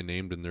 obviously, that I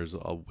named, and there's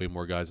way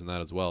more guys than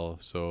that as well.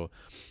 So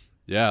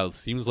yeah, it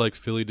seems like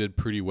Philly did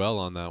pretty well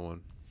on that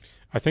one.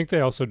 I think they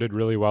also did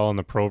really well on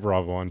the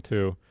Provorov one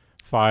too.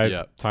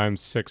 5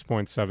 times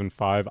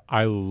 6.75.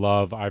 I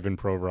love Ivan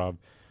Provorov.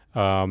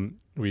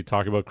 We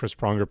talk about Chris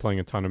Pronger playing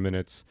a ton of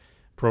minutes.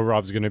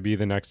 Provorov's going to be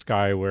the next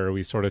guy where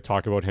we sort of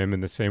talk about him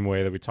in the same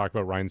way that we talk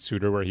about Ryan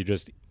Suter, where he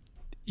just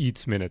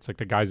eats minutes. Like,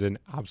 the guy's an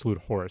absolute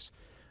horse,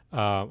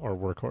 or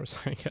workhorse,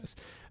 I guess.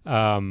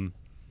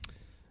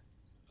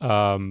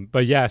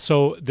 But yeah,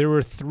 so there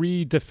were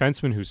 3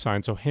 defensemen who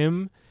signed. So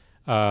him,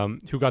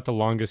 who got the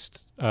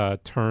longest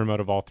term out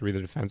of all 3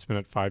 of the defensemen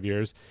at 5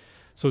 years.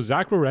 So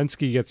Zach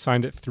Werenski gets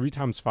signed at 3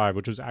 times 5,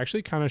 which was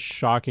actually kind of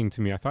shocking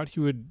to me. I thought he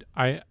would.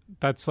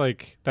 That's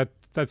like that.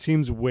 That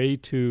seems way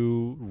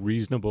too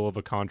reasonable of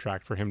a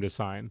contract for him to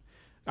sign.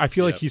 I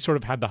feel like he sort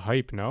of had the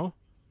hype. No.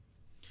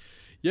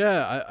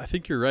 Yeah, I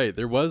think you're right.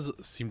 There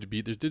did seem to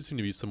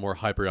be some more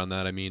hype around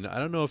that. I mean, I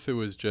don't know if it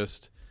was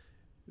just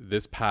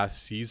this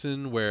past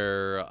season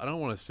where, I don't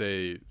want to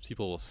say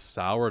people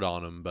soured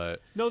on him,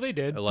 but no, they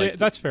did.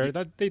 That's fair.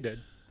 That they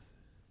did.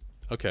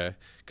 Okay,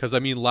 because I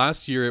mean,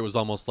 last year it was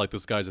almost like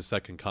this guy's a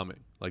second coming.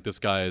 Like, this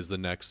guy is the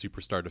next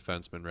superstar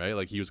defenseman, right?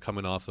 Like, he was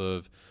coming off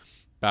of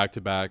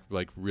back-to-back,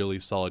 like, really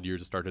solid years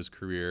to start his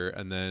career,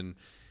 and then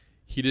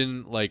he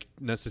didn't, like,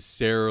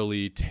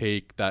 necessarily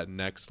take that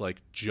next,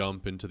 like,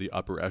 jump into the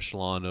upper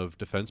echelon of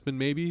defensemen,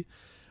 maybe.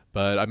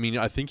 But I mean,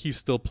 I think he's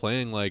still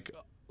playing like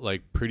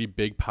pretty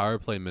big power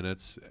play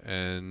minutes,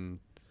 and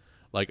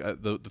Like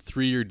the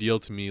 3-year deal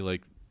to me,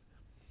 like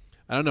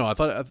I don't know. I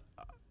thought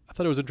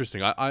it was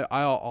interesting.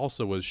 I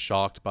also was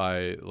shocked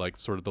by like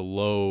sort of the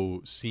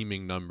low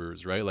seeming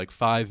numbers, right? Like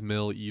 $5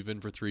 million even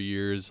for 3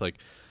 years. Like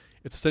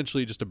it's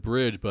essentially just a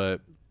bridge,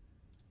 but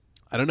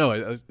I don't know.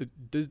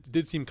 It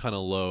did seem kind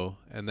of low.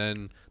 And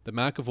then the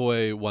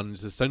McAvoy one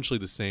is essentially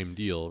the same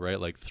deal, right?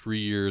 Like 3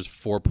 years,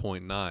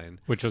 4.9,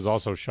 which was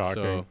also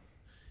shocking. So,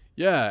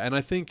 yeah, and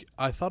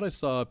I thought I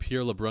saw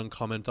Pierre LeBrun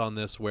comment on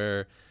this,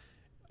 where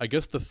I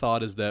guess the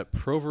thought is that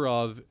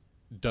Provorov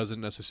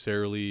doesn't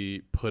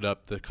necessarily put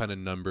up the kind of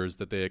numbers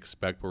that they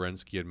expect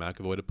Werenski and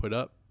McAvoy to put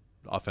up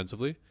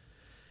offensively.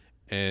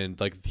 And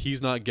like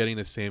he's not getting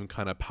the same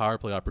kind of power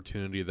play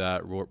opportunity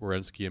that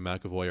Werenski and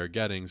McAvoy are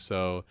getting.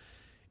 So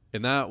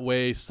in that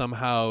way,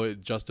 somehow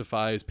it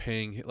justifies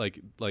paying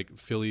like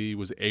Philly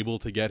was able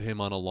to get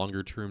him on a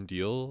longer term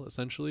deal,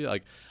 essentially.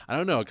 Like I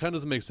don't know, it kind of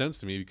doesn't make sense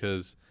to me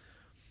because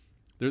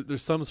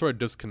there's some sort of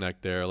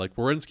disconnect there. Like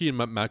Werenski and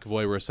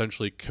McAvoy were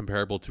essentially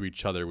comparable to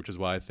each other, which is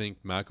why I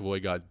think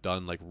McAvoy got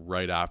done like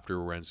right after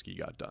Werenski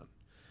got done.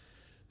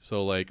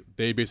 So like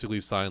they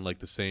basically signed like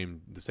the same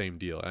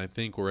deal. And I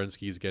think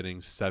Werenski's getting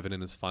 7 in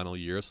his final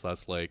year, so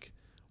that's like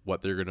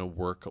what they're gonna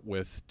work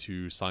with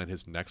to sign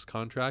his next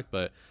contract.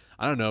 But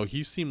I don't know.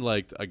 He seemed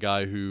like a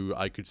guy who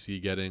I could see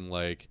getting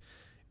like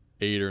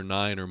 8 or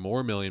 9 or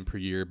more million per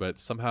year, but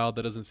somehow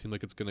that doesn't seem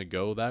like it's gonna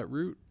go that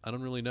route. I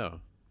don't really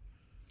know.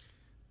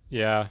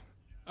 Yeah,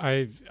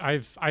 I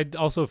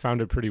also found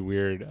it pretty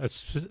weird,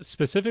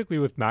 specifically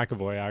with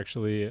McAvoy.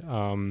 Actually,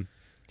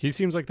 he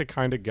seems like the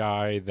kind of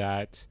guy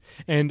that,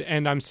 and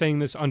I'm saying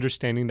this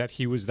understanding that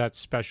he was that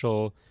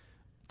special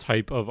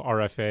type of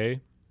RFA,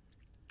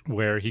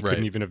 where he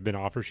couldn't even have been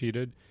offer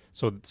sheeted,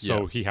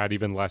 so he had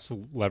even less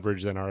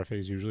leverage than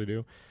RFAs usually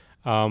do.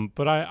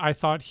 But I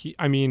thought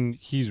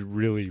he's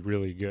really,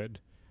 really good.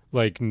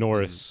 Like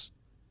Norris,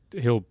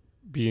 he'll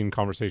be in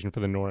conversation for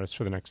the Norris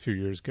for the next few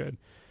years. Good.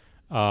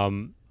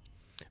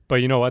 But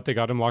you know what? They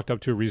got him locked up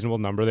to a reasonable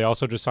number. They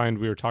also just signed,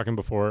 we were talking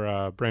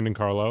before, Brandon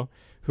Carlo,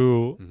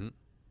 who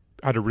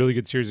had a really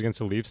good series against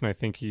the Leafs, and I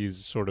think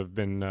he's sort of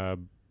been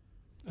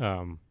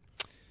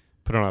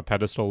put on a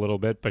pedestal a little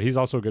bit, but he's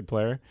also a good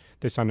player.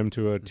 They signed him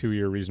to a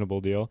 2-year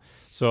reasonable deal.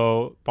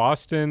 So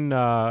Boston,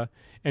 and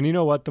you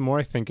know what? The more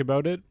I think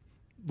about it,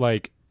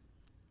 like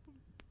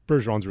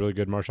Bergeron's really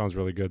good, Marchand's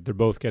really good. They're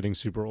both getting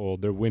super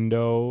old. Their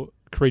window,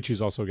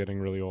 Krejci's also getting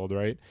really old,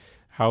 right?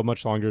 How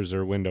much longer is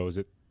their window? Is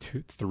it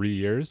 3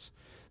 years?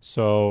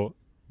 So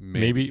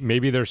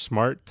maybe they're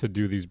smart to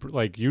do these.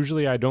 Like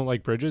usually I don't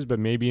like bridges, but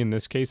maybe in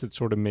this case it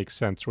sort of makes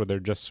sense where they're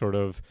just sort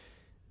of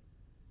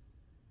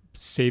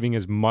saving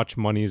as much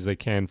money as they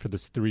can for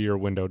this 3-year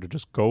window to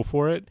just go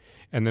for it.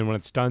 And then when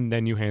it's done,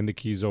 then you hand the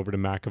keys over to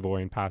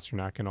McAvoy and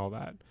Pasternak and all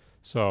that.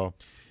 So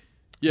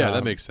yeah,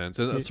 that makes sense.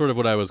 And that's sort of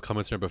what I was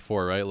commenting on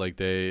before, right? Like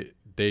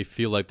they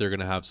feel like they're going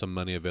to have some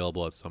money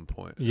available at some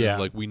point. Yeah.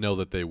 And like we know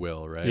that they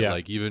will, right? Yeah.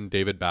 Like even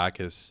David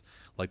Backes,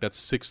 like that's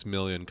 $6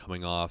 million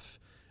coming off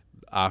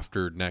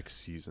after next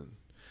season.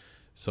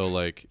 So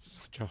like,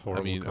 such a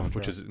horrible contract.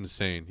 which is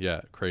insane.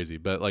 Yeah. Crazy.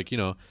 But like,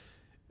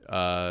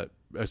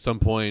 at some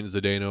point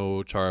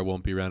Zdeno Chara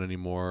won't be around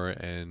anymore.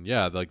 And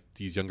yeah, like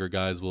these younger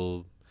guys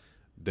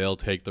they'll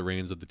take the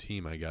reins of the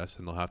team, I guess.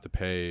 And they'll have to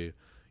pay,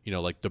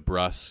 like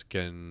DeBrusk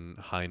and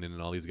Heinen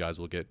and all these guys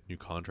will get new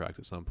contracts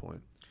at some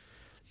point.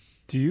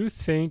 Do you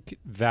think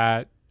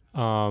that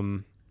I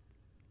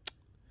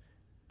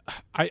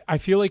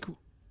feel like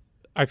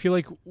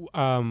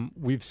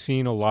we've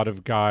seen a lot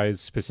of guys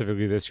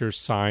specifically this year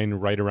sign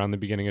right around the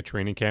beginning of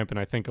training camp, and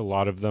I think a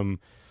lot of them,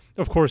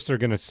 of course, they're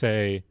going to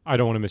say, I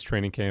don't want to miss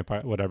training camp,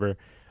 whatever.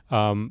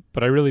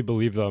 But I really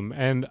believe them,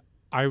 and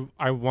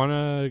I want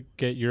to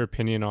get your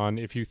opinion on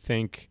if you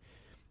think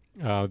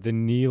the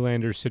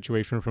Nylander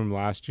situation from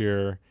last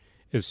year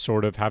is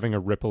sort of having a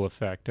ripple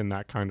effect in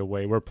that kind of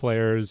way, where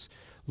players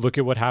look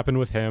at what happened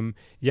with him.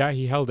 Yeah,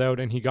 he held out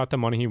and he got the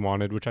money he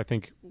wanted, which I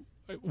think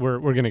we're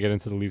going to get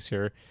into the Leafs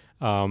here.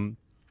 I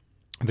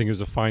think it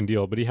was a fine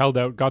deal, but he held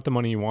out, got the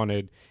money he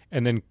wanted,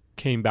 and then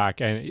came back.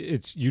 And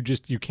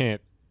you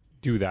can't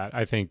do that.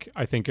 I think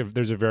if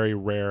there's a very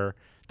rare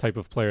type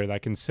of player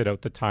that can sit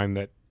out the time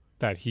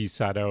that he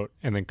sat out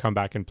and then come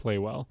back and play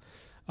well.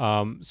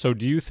 So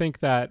do you think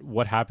that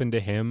what happened to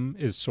him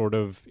is sort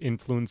of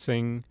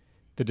influencing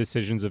the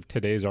decisions of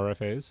today's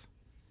RFAs?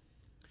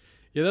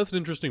 Yeah, that's an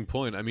interesting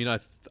point. I mean, I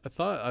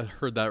thought I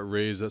heard that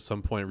raised at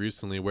some point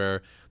recently,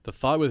 where the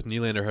thought with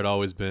Nylander had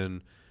always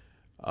been,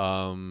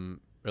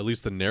 at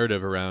least the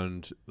narrative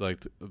around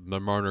like the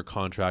Marner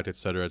contract, et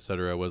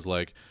cetera, was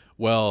like,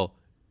 well,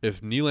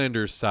 if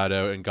Nylander sat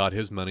out and got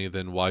his money,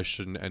 then why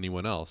shouldn't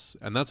anyone else?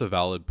 And that's a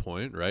valid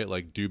point, right?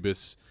 Like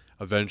Dubas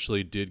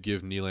eventually did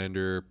give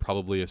Nylander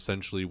probably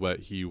essentially what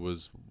he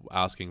was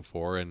asking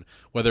for, and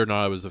whether or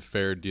not it was a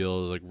fair deal,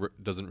 like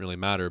doesn't really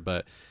matter,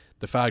 but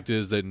the fact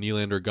is that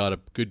Nylander got a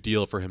good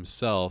deal for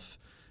himself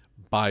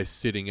by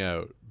sitting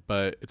out.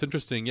 But it's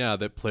interesting, yeah,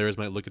 that players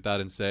might look at that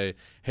and say,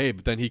 hey,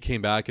 but then he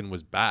came back and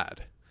was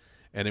bad.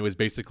 and it was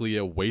basically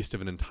a waste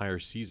of an entire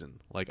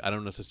season. Like, I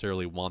don't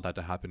necessarily want that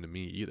to happen to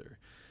me either.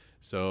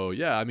 So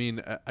yeah, I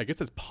mean, I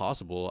guess it's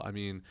possible. I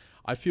mean,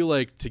 I feel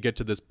like to get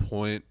to this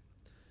point,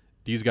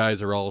 these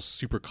guys are all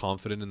super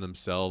confident in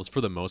themselves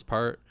for the most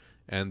part,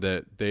 and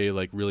that they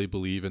like really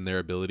believe in their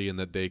ability and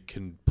that they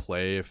can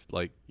play if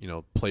like, you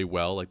know, play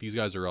well. Like, these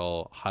guys are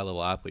all high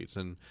level athletes,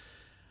 and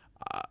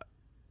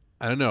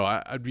I don't know.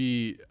 I'd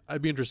be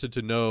interested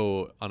to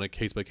know on a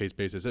case by case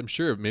basis. I'm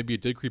sure maybe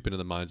it did creep into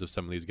the minds of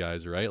some of these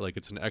guys, right? Like,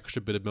 it's an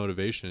extra bit of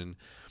motivation,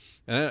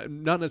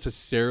 and not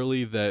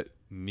necessarily that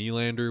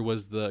Nylander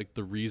was the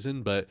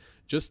reason, but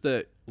just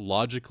that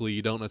logically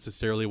you don't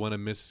necessarily want to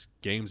miss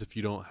games if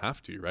you don't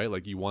have to, right?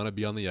 Like, you want to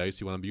be on the ice,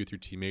 you want to be with your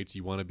teammates,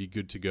 you want to be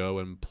good to go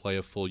and play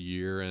a full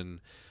year, and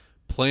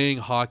playing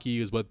hockey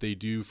is what they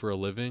do for a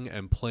living,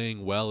 and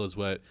playing well is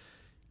what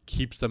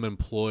keeps them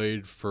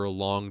employed for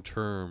long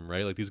term,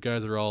 right? Like, these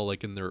guys are all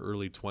like in their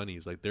early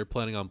 20s. Like, they're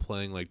planning on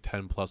playing like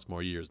 10 plus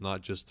more years,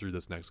 not just through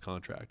this next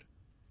contract.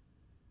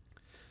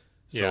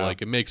 So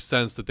like, it makes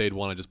sense that they'd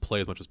want to just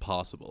play as much as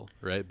possible,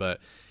 right? But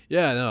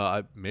yeah,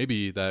 no,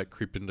 maybe that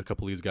creeped into a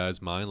couple of these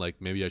guys' mind. Like,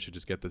 maybe I should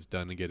just get this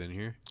done and get in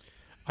here.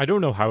 I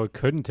don't know how it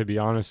couldn't, to be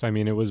honest. I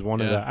mean, it was one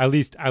of the at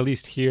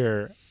least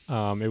here,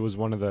 it was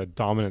one of the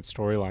dominant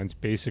storylines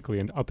basically,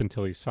 and up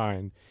until he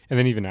signed, and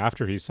then even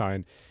after he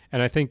signed.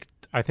 And I think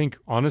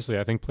honestly,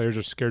 I think players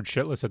are scared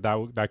shitless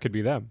that could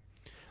be them.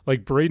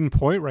 Like, Braden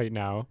Point right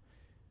now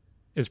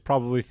is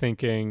probably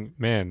thinking,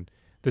 man,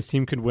 this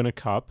team could win a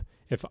cup.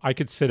 If I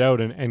could sit out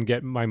and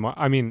get my money,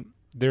 I mean,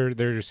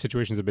 their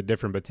situation's a bit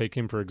different, but take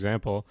him, for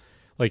example.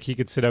 Like, he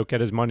could sit out,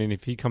 get his money, and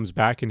if he comes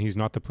back and he's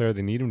not the player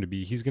they need him to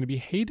be, he's going to be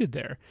hated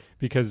there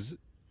because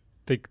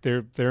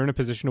they're in a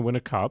position to win a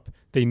cup.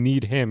 They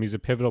need him. He's a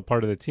pivotal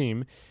part of the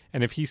team.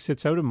 And if he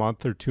sits out a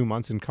month or 2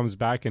 months and comes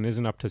back and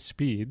isn't up to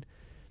speed,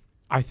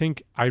 I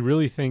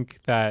really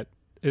think that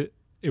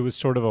it was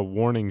sort of a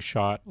warning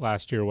shot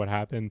last year what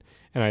happened.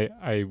 And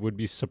I would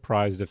be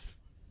surprised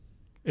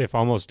if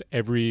almost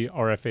every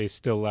RFA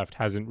still left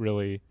hasn't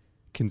really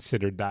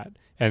considered that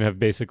and have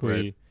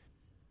basically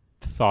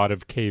thought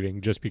of caving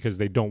just because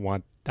they don't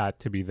want that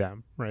to be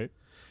them, right?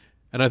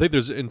 And I think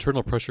there's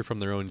internal pressure from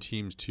their own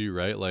teams too,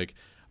 right? Like,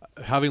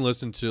 having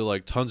listened to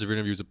like tons of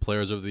interviews with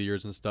players over the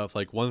years and stuff,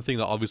 like, one thing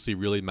that obviously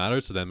really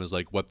matters to them is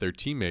like what their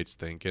teammates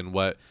think and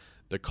what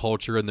the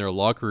culture in their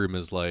locker room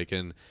is like.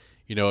 And,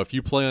 you know, if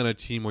you play on a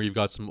team where you've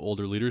got some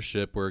older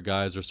leadership where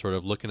guys are sort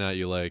of looking at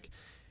you like,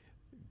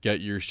 get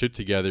your shit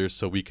together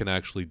so we can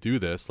actually do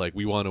this. Like,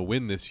 we want to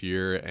win this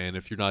year, and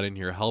if you're not in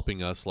here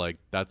helping us, like,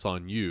 that's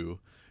on you,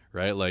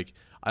 right? Like,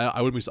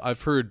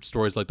 I've heard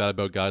stories like that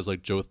about guys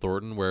like Joe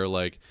Thornton, where,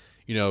 like,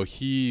 you know,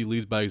 he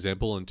leads by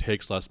example and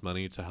takes less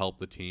money to help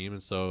the team,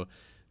 and so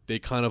they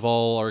kind of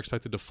all are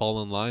expected to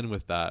fall in line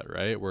with that,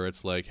 right? Where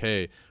it's like,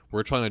 hey,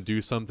 we're trying to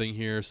do something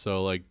here,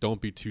 so like, don't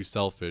be too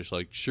selfish.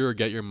 Like, sure,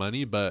 get your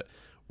money, but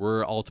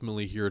we're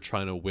ultimately here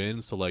trying to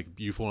win. So like,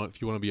 if you want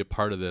to be a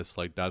part of this,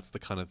 like, that's the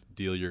kind of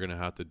deal you're going to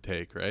have to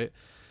take, right?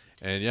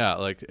 And yeah,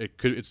 like,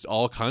 it's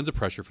all kinds of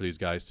pressure for these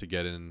guys to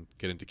get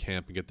into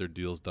camp and get their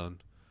deals done.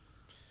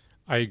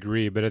 I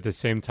agree, but at the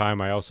same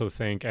time, I also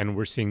think, and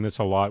we're seeing this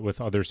a lot with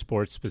other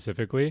sports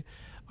specifically,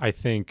 I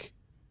think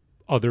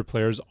other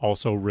players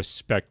also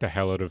respect the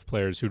hell out of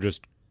players who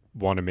just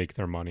want to make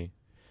their money.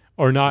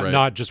 Or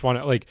not just want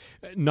to, like,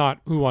 not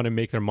who want to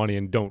make their money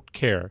and don't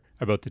care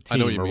about the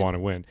team or want to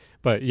win.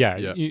 But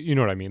yeah. You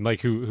know what I mean?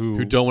 Like,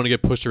 who don't want to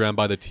get pushed around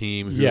by the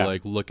team, who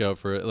like look out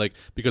for it. Like,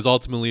 because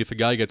ultimately, if a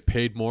guy gets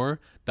paid more,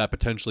 that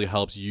potentially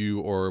helps you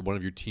or one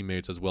of your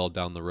teammates as well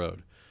down the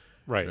road.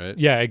 Right.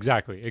 Yeah,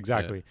 exactly.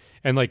 Yeah.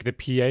 And like, the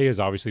PA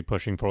is obviously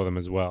pushing for them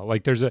as well.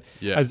 Like, there's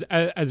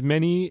as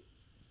many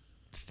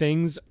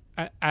things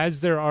as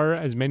there are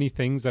as many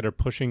things that are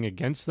pushing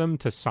against them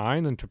to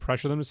sign and to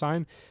pressure them to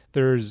sign,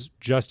 there's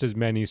just as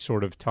many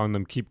sort of telling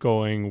them, keep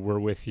going, we're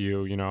with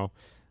you, you know,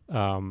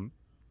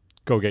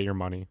 go get your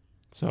money.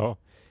 So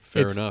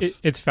fair enough.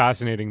 It's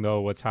fascinating though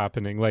what's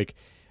happening. Like,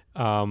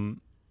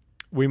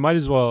 we might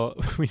as well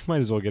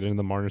get into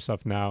the Marner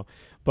stuff now.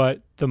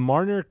 But the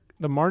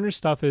Marner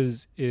stuff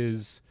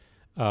is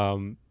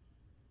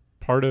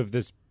part of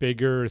this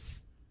bigger,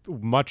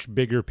 much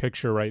bigger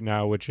picture right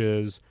now, which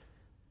is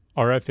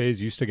RFAs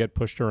used to get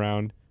pushed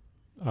around.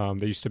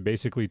 They used to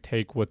basically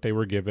take what they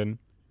were given,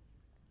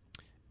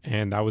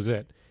 and that was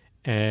it.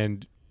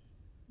 And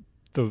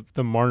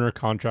the Marner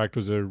contract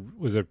was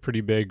a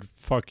pretty big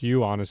fuck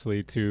you,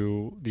 honestly,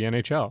 to the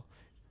NHL.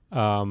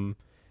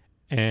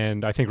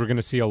 And I think we're going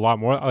to see a lot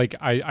more. Like,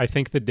 I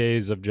think the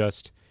days of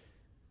just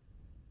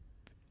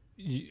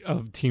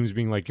of teams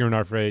being like, you're an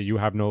RFA, you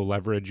have no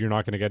leverage, you're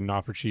not going to get an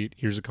offer sheet,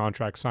 here's a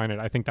contract, sign it.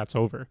 I think that's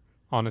over,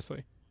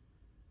 honestly.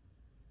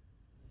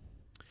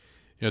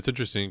 Yeah, it's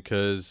interesting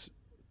because,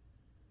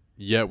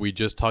 we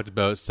just talked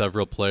about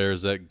several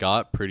players that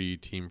got pretty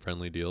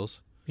team-friendly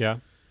deals. Yeah.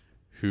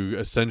 Who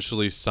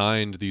essentially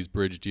signed these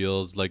bridge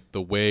deals like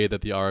the way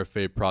that the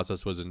RFA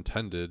process was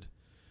intended,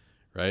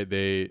 right?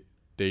 They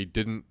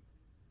didn't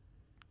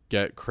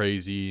get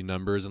crazy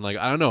numbers. And like,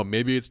 I don't know,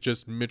 maybe it's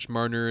just Mitch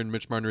Marner and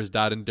Mitch Marner's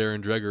dad and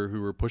Darren Dreger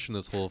who were pushing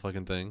this whole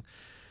fucking thing.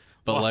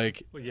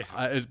 But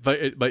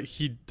but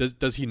he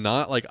does he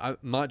not, like, I'm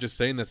not just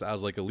saying this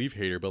as like a Leaf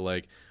hater, but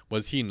like,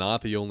 was he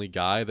not the only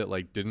guy that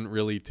like didn't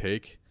really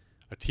take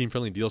a team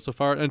friendly deal so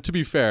far? And to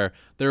be fair,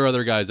 there are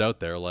other guys out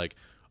there. Like,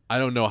 I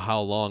don't know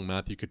how long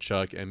Matthew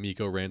Tkachuk and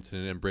Mikko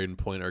Rantanen and Braden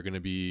Point are going to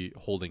be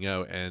holding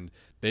out, and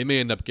they may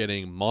end up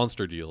getting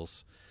monster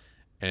deals,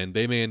 and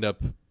they may end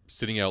up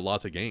sitting out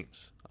lots of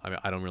games. I mean,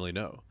 I don't really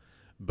know,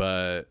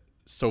 but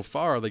so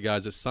far the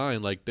guys that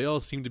signed, like, they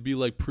all seem to be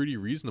like pretty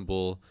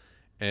reasonable.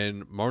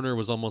 And Marner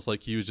was almost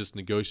like he was just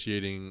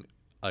negotiating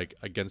like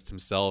against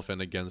himself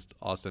and against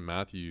Austin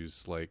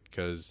Matthews, like,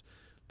 because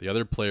the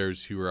other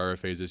players who were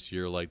RFAs this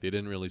year, like, they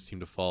didn't really seem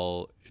to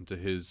fall into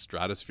his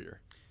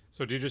stratosphere.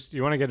 So do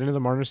you want to get into the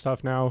Marner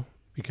stuff now?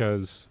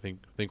 Because I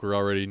think we're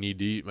already knee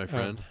deep, my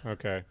friend.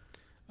 Okay.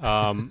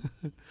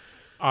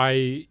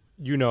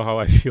 You know how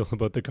I feel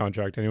about the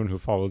contract. Anyone who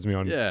follows me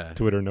on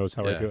Twitter knows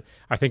how I feel.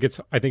 I think it's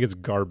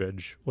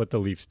garbage what the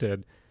Leafs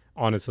did,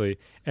 honestly.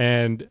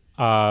 And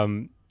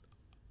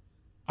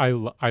I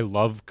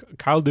love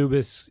Kyle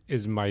Dubas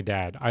is my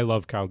dad. I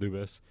love Kyle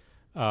Dubas.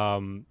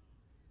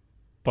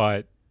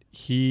 But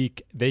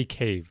they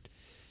caved.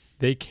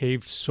 They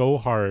caved so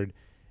hard,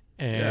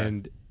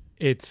 and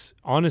it's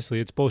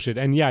bullshit.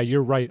 And yeah,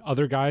 you're right.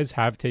 Other guys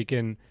have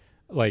taken,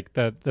 like,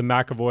 the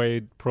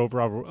McAvoy,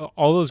 Provorov,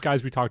 all those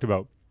guys we talked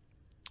about.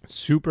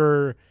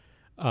 Super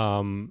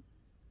fair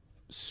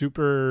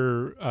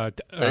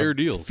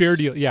deals. Fair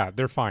deal. Yeah,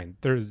 they're fine.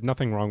 There's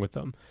nothing wrong with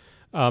them.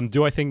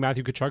 Do I think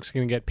Matthew Tkachuk's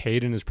going to get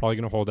paid and is probably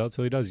going to hold out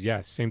till he does?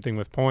 Yes. Same thing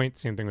with Point.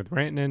 Same thing with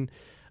Rantanen.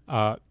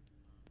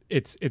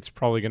 It's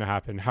probably going to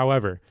happen.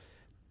 However,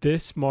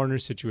 this Marner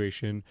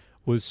situation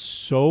was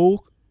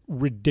so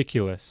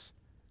ridiculous.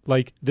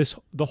 Like,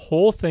 the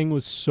whole thing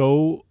was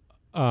so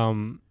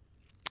it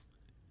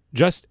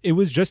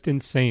was just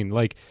insane.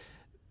 Like,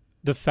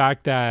 the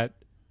fact that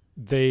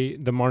the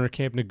Marner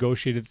camp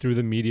negotiated through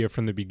the media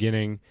from the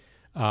beginning.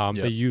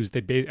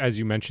 As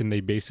you mentioned,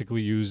 they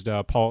basically used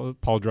Darren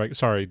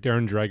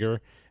Dreger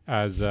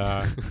as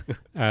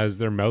as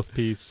their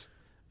mouthpiece.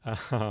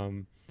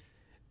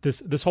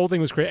 This whole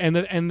thing was great,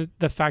 and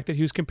the fact that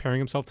he was comparing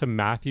himself to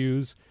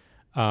Matthews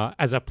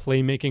as a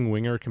playmaking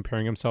winger,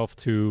 comparing himself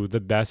to the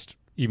best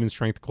even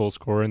strength goal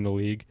scorer in the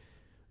league.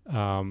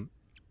 None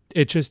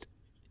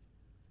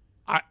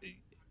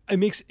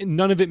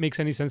of it makes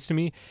any sense to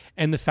me.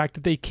 And the fact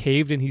that they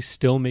caved and he's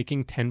still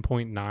making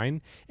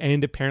 10.9,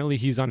 and apparently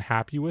he's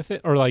unhappy with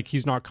it, or like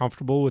he's not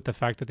comfortable with the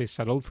fact that they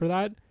settled for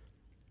that.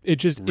 It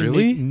just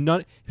really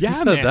Who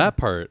said that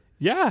part?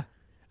 Yeah,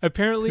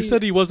 apparently he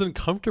said he wasn't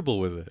comfortable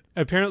with it.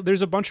 Apparently,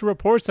 there's a bunch of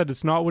reports that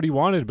it's not what he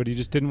wanted, but he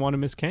just didn't want to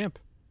miss camp.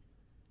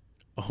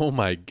 Oh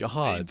my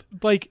god!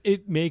 Like,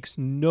 it makes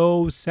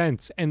no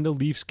sense, and the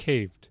Leafs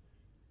caved.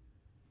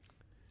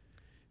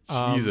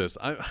 Jesus,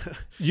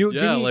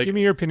 give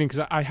me your opinion,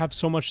 because I have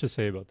so much to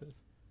say about this.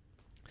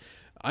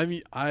 I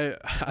mean, I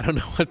don't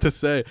know what to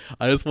say.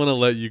 I just want to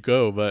let you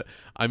go, but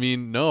I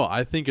mean, no,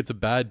 I think it's a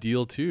bad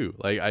deal too.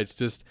 Like,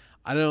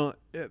 the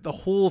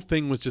whole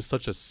thing was just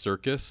such a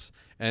circus,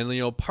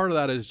 and part of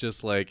that is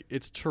just like,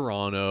 it's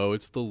Toronto,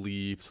 it's the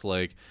Leafs.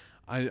 Like,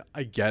 I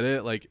get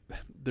it. Like,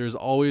 there's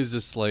always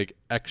this like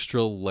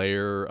extra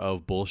layer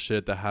of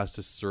bullshit that has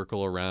to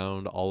circle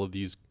around all of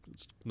these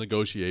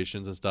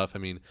negotiations and stuff. I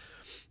mean,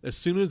 as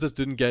soon as this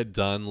didn't get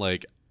done,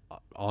 like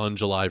on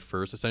July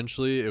 1st,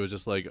 essentially, it was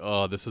just like,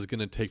 oh, this is going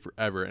to take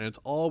forever. And it's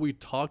all we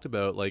talked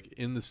about, like,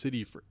 in the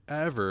city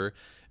forever.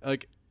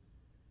 Like,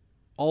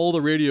 all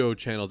the radio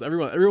channels,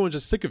 everyone's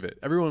just sick of it.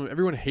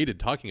 Everyone hated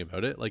talking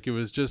about it. Like, it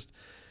was just,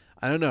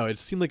 I don't know. It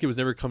seemed like it was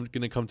never going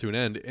to come to an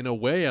end. In a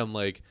way, I'm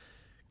like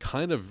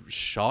kind of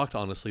shocked,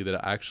 honestly, that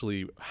it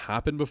actually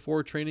happened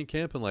before training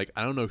camp. And like,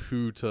 I don't know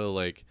who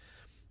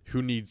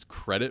needs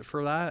credit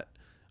for that.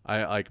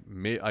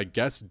 I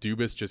guess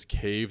Dubas just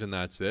caved and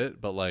that's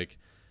it. But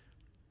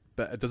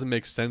it doesn't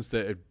make sense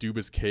that if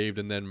Dubas caved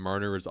and then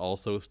Marner is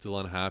also still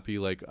unhappy.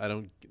 Like, I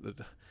don't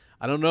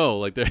know.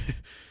 Like,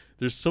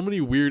 there's so many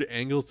weird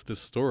angles to this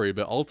story.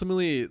 But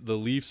ultimately, the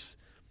Leafs,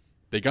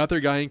 they got their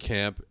guy in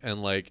camp,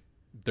 and like,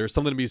 there's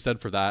something to be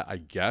said for that, I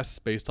guess,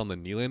 based on the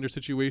Nylander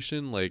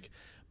situation. Like,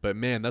 but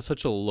man, that's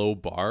such a low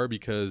bar,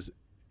 because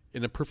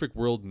in a perfect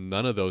world,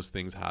 none of those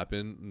things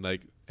happen.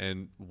 Like,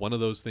 and one of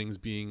those things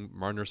being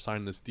Marner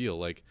signed this deal.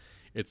 Like,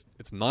 it's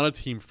not a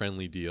team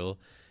friendly deal.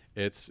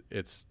 It's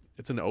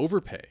an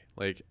overpay.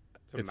 Like,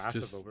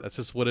 that's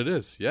just what it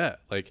is. Yeah.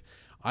 Like,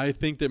 I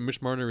think that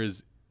Mitch Marner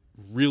is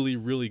really,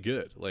 really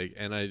good. Like,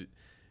 and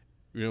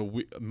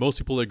most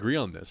people agree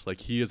on this.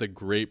 Like, he is a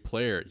great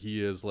player.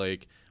 He is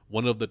like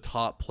one of the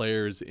top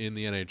players in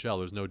the NHL.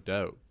 There's no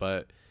doubt.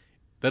 But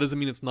that doesn't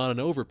mean it's not an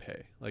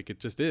overpay. Like, it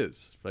just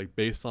is, like,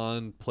 based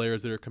on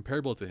players that are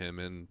comparable to him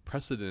and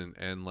precedent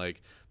and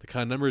like the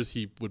kind of numbers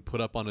he would put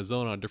up on his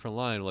own on a different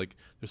line. Like,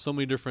 there's so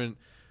many different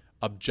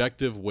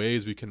objective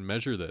ways we can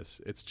measure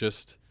this. It's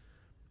just,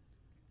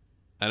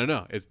 I don't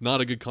know. It's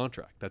not a good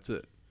contract. That's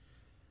it.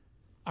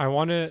 I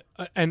want to,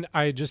 and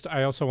I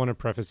also want to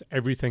preface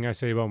everything I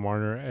say about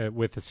Marner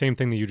with the same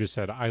thing that you just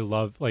said. I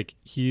love, like,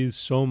 he's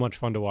so much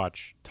fun to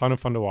watch, ton of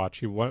fun to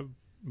watch.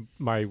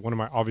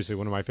 Obviously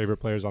one of my favorite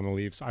players on the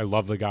Leafs. I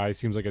love the guy. He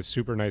seems like a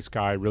super nice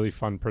guy, really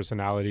fun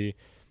personality.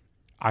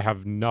 I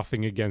have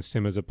nothing against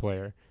him as a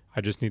player.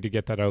 I just need to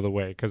get that out of the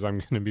way because I'm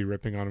going to be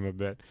ripping on him a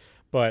bit.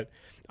 But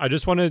I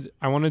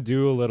want to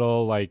do a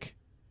little like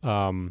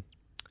a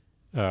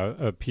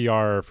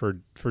PR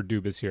for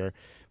Dubas here,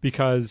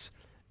 because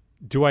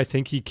do I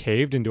think he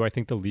caved and do I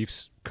think the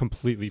Leafs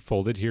completely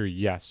folded here?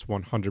 Yes,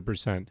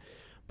 100%.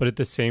 But at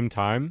the same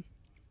time,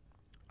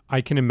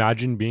 I can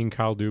imagine being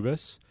Kyle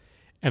Dubas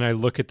and I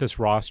look at this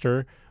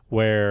roster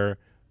where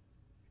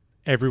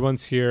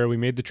everyone's here. We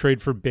made the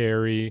trade for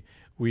Barry.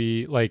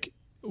 We've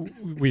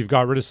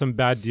got rid of some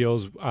bad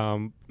deals.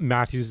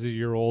 Matthews is a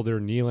year older.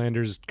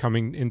 Nylander's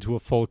coming into a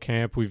full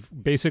camp. We've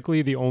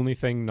basically, the only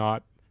thing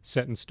not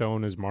set in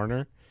stone is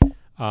Marner.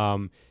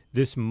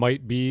 This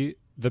might be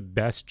the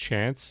best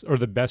chance or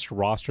the best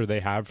roster they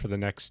have for the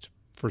next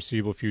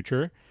foreseeable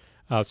future,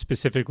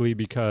 specifically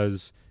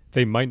because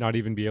they might not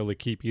even be able to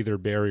keep either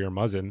Barry or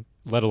Muzzin,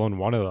 let alone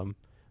one of them.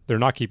 They're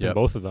not keeping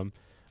both of them.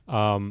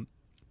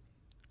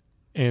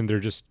 And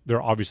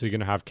they're obviously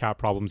going to have cap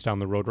problems down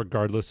the road,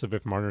 regardless of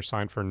if Marner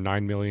signed for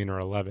 $9 million or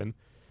 $11 million.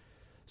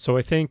 So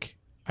I think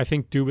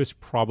Dubas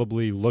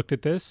probably looked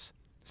at this,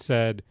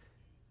 said,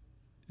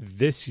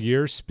 this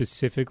year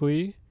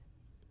specifically,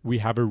 we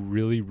have a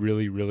really,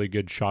 really, really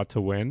good shot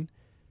to win.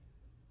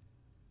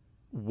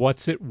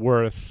 What's it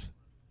worth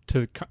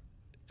to,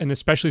 and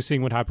especially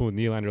seeing what happened with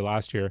Nylander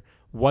last year,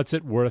 what's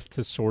it worth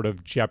to sort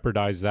of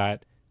jeopardize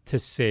that to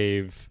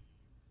save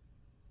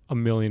 $1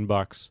 million,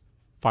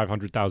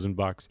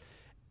 $500,000?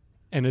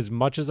 And as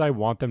much as I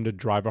want them to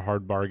drive a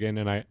hard bargain,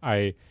 and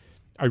I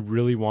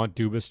really want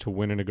Dubas to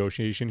win a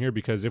negotiation here,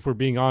 because if we're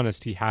being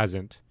honest, he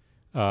hasn't.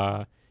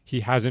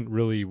 He hasn't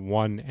really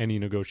won any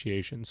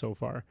negotiation so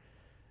far.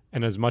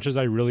 And as much as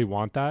I really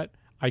want that,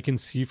 I can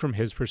see from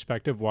his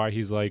perspective why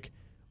he's like,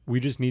 we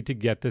just need to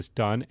get this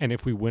done. And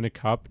if we win a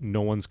cup,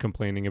 no one's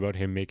complaining about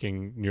him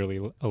making nearly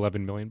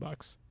 $11 million.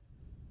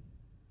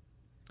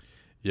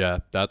 Yeah,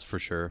 that's for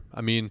sure.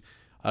 I mean,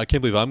 I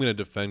can't believe I'm going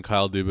to defend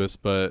Kyle Dubas,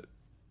 but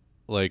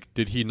like,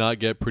 did he not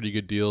get pretty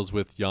good deals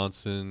with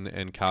Johnsson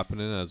and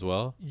Kapanen as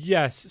well?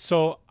 Yes.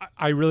 So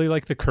I really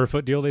like the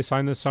Kerfoot deal they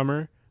signed this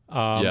summer.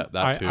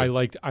 That too. I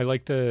liked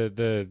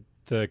the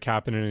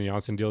Kapanen and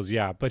Johnsson deals.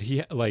 Yeah, but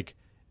he, like,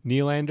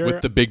 Nylander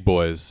with the big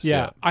boys.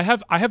 Yeah. I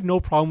have no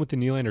problem with the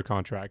Nylander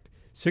contract.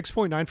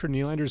 6.9 for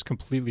Nylander is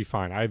completely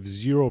fine. I have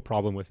zero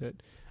problem with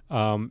it.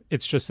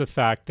 It's just the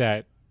fact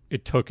that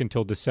it took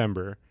until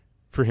December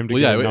for him to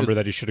get a number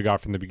that he should have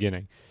got from the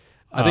beginning.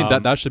 I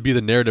think that should be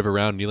the narrative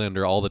around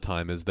Nylander all the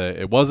time, is that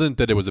it wasn't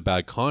that it was a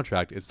bad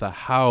contract. It's that's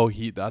how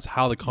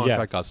the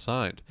contract got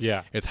signed.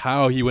 Yeah. It's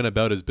how he went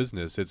about his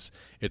business. It's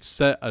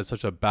set as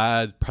such a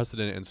bad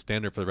precedent and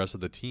standard for the rest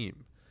of the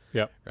team.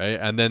 Yeah. Right.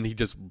 And then he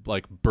just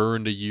like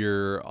burned a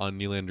year on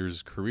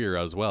Nylander's career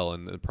as well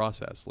in the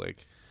process.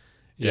 Like,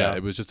 yeah,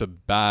 it was just a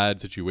bad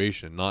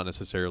situation, not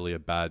necessarily a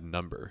bad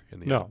number in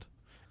the end.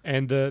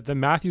 And the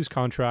Matthews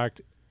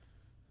contract,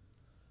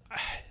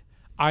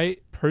 I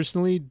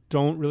personally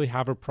don't really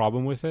have a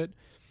problem with it,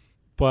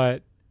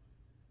 but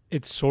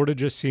it sort of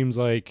just seems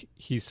like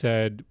he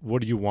said,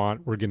 what do you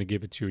want? We're going to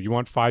give it to you. You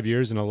want 5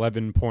 years and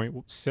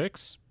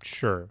 11.6?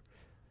 Sure.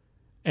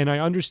 And I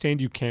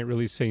understand you can't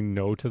really say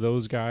no to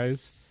those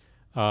guys.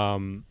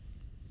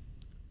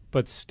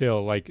 But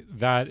still, like,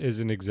 that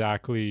isn't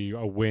exactly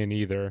a win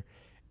either.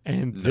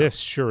 And this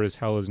sure as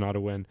hell is not a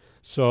win.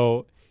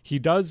 So he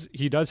does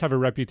have a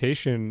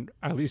reputation,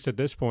 at least at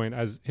this point,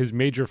 as his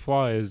major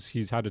flaw is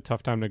he's had a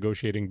tough time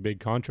negotiating big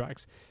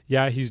contracts.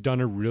 Yeah, he's done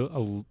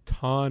a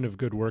ton of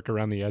good work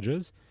around the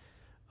edges.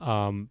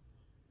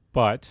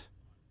 But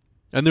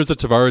and there's a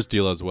Tavares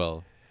deal as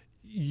well.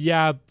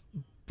 Yeah,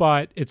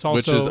 but it's also,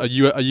 which is a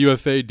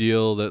UFA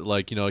deal that,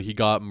 like, you know, he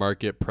got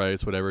market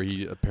price, whatever.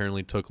 He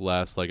apparently took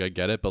less. Like, I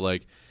get it, but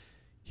like,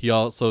 he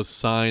also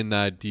signed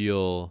that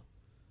deal.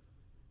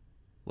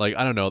 Like,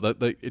 I don't know,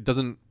 that it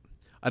doesn't.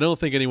 I don't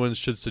think anyone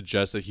should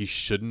suggest that he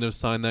shouldn't have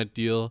signed that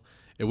deal.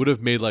 It would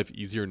have made life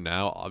easier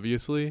now,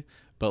 obviously,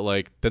 but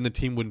like, then the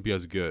team wouldn't be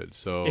as good.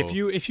 So if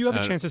you have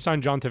a chance to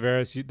sign John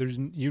Tavares,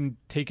 you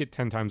take it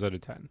 10 times out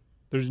of 10.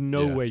 There's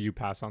no way you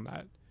pass on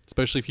that.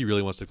 Especially if he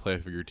really wants to play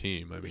for your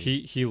team. I mean,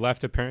 he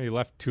left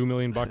 $2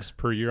 million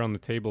per year on the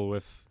table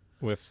with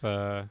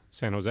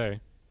San Jose.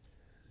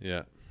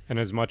 Yeah, and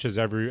as much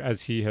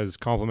as he has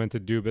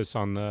complimented Dubas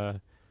on the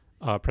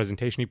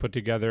presentation he put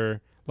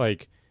together,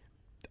 like,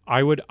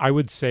 I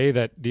would say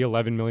that the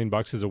 $11 million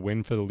is a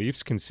win for the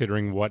Leafs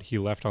considering what he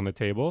left on the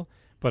table.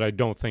 But I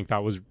don't think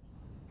that was.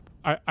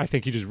 I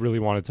think he just really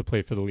wanted to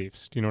play for the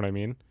Leafs. Do you know what I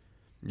mean?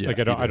 Yeah. Like,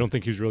 I don't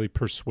think he was really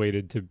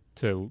persuaded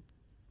to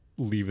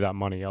leave that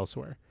money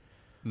elsewhere.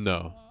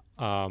 No.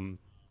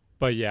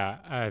 But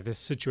yeah, this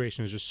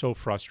situation is just so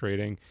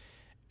frustrating,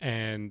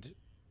 and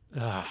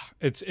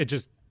it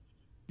just,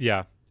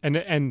 yeah,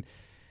 and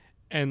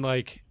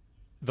like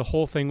the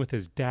whole thing with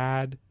his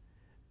dad,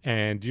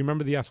 And do you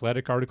remember the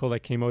Athletic article that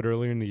came out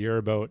earlier in the year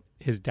about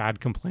his dad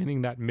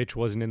complaining that Mitch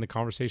wasn't in the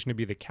conversation to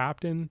be the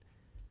captain?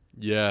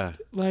 Yeah.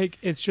 Like,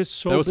 it's just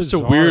so That was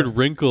bizarre. such a weird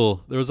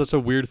wrinkle. There was such a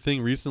weird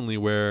thing recently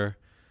where,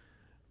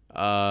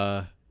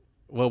 what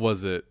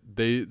was it?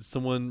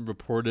 Someone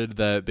reported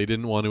that they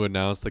didn't want to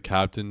announce the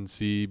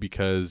captaincy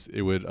because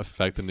it would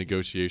affect the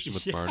negotiation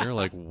with Marner.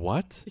 Like,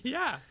 what?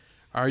 Yeah.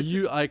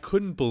 I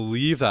couldn't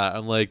believe that.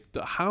 I'm like,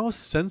 how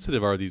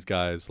sensitive are these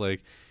guys?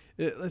 Like,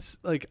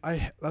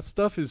 that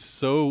stuff is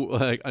so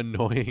like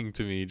annoying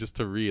to me just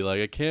to read.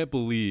 Like, I can't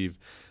believe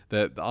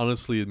that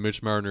honestly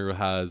Mitch Marner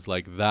has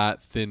like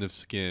that thin of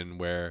skin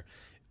where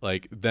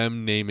like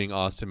them naming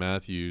Auston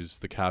Matthews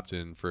the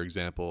captain, for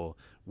example,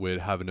 would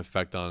have an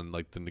effect on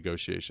like the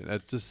negotiation.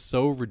 It's just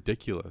so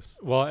ridiculous.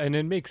 Well, and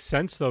it makes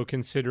sense though,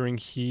 considering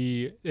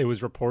it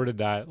was reported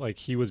that like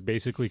he was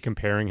basically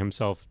comparing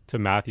himself to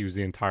Matthews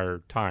the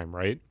entire time,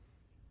 right?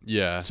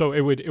 Yeah. So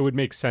it would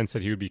make sense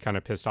that he would be kind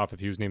of pissed off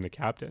if he was named the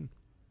captain.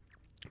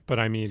 But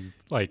I mean,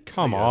 like,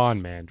 come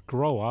on, man,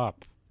 grow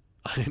up.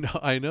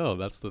 I know.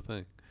 That's the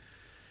thing.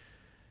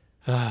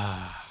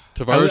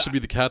 Tavares should be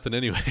the captain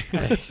anyway.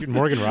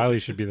 Morgan Rielly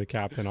should be the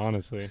captain,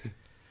 honestly.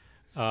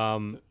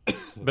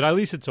 But at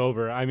least it's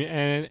over. I mean,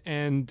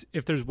 and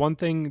if there's one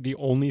thing, the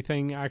only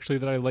thing actually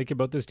that I like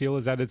about this deal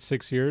is that it's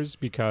 6 years,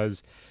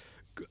 because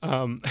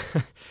going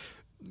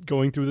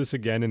through this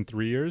again in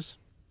 3 years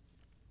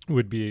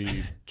would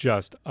be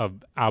just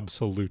an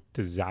absolute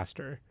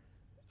disaster.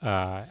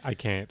 I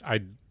can't.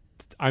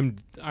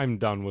 I'm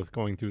done with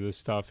going through this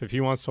stuff. If he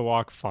wants to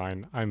walk,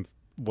 fine. I'm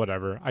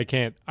whatever. I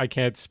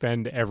can't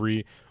spend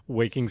every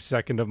waking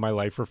second of my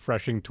life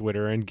refreshing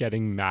Twitter and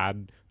getting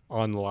mad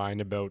online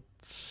about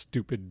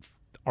stupid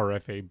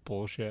RFA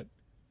bullshit.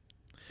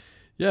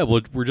 Yeah,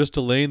 well, we're just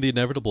delaying the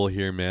inevitable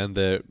here, man,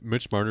 that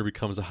Mitch Marner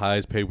becomes the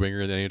highest paid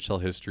winger in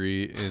NHL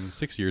history in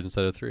 6 years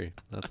instead of 3.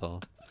 That's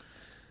all.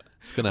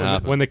 It's going to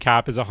happen. When the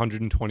cap is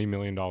 $120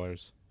 million.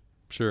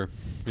 Sure.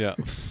 Yeah.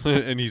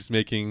 And he's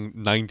making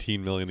 $19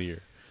 million a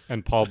year.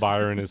 And Paul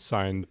Byron is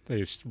signed.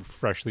 They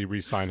freshly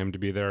re-signed him to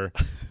be their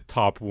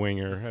top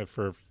winger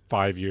for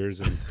 5 years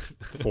and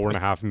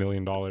 $4.5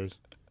 million.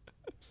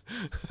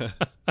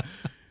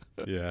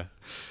 Yeah.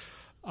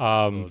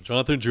 Well,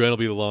 Jonathan Drouin will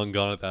be long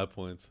gone at that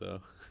point.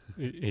 So.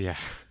 Yeah.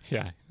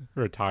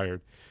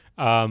 Retired.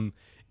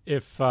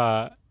 If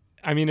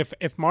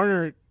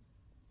Marner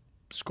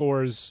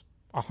scores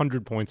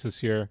 100 points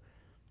this year,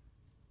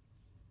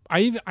 I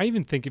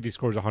even think if he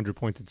scores 100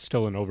 points, it's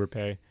still an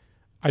overpay.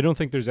 I don't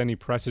think there's any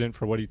precedent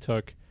for what he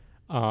took.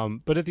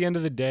 But at the end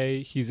of the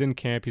day, he's in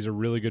camp. He's a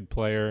really good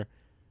player.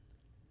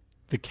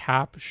 The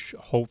cap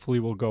hopefully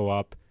will go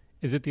up.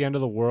 Is it the end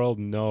of the world?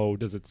 No.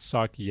 Does it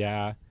suck?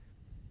 Yeah.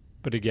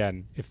 But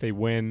again, if they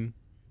win,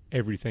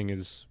 everything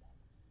is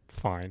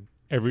fine.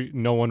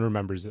 No one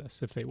remembers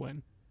this if they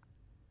win.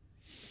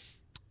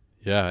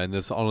 Yeah, and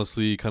this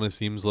honestly kind of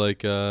seems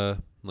like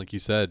you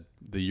said,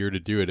 the year to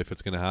do it if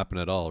it's going to happen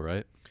at all,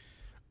 right?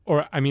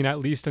 Or, I mean, at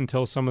least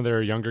until some of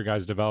their younger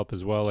guys develop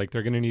as well. Like,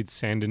 they're going to need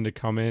Sandin to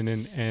come in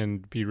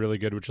and be really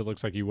good, which it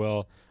looks like he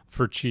will,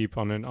 for cheap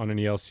on an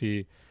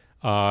ELC.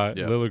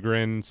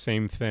 Liljegren,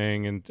 same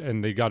thing,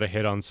 and they got to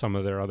hit on some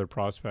of their other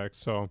prospects.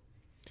 So,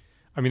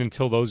 I mean,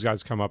 until those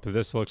guys come up,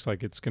 this looks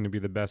like it's going to be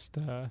the best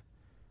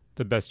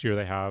year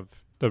they have.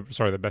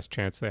 The best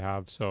chance they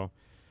have. So,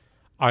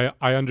 I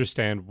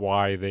understand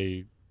why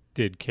they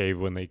did cave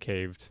when they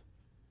caved.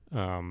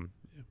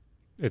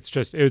 It's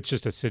just a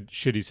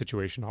shitty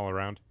situation all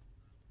around.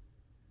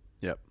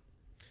 Yep.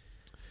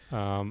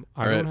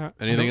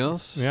 Anything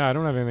else? Yeah, I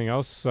don't have anything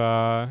else.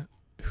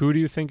 Who do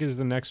you think is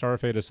the next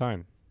RFA to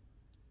sign?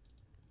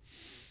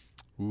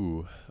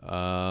 Ooh,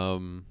 I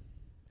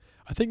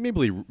think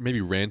maybe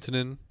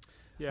Rantanen.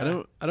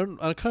 Yeah.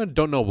 I kind of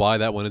don't know why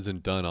that one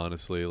isn't done.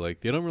 Honestly,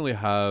 like they don't really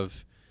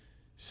have.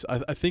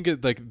 I think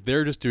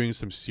they're just doing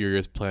some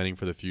serious planning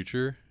for the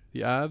future.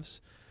 The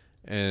Avs.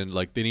 And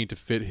like they need to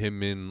fit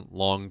him in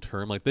long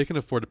term. Like they can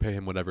afford to pay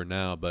him whatever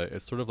now, but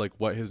it's sort of like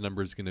what his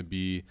number is going to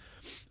be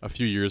a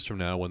few years from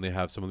now when they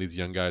have some of these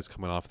young guys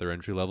coming off their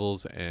entry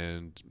levels,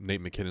 and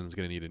Nate McKinnon's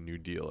going to need a new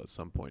deal at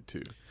some point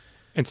too.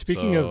 And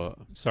speaking of,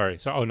 sorry. I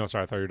thought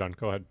you were done.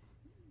 Go ahead.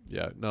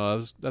 Yeah,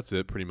 no, that's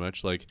it pretty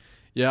much. Like,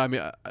 yeah, I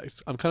mean,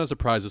 I'm kind of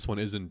surprised this one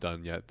isn't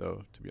done yet,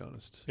 though. To be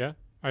honest. Yeah,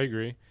 I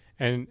agree.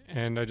 And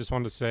I just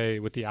wanted to say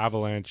with the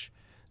Avalanche,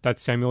 that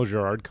Samuel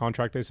Girard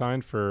contract they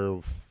signed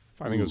for.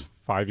 I think it was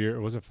 5 years.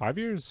 Was it 5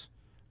 years?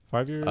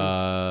 5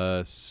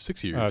 years?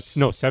 6 years.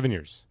 No, 7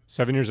 years.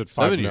 7 years at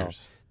 5 7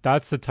 years. No.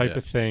 That's the type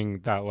of thing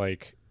that,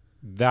 like,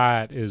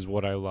 that is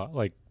what I love.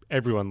 Like,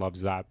 everyone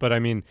loves that. But, I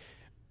mean,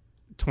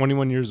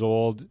 21 years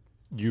old,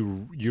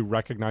 you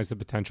recognize the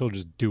potential,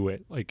 just do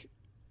it. Like,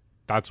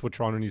 that's what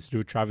Toronto needs to do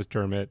with Travis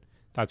Dermott.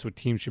 That's what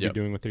teams should be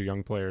doing with their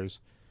young players.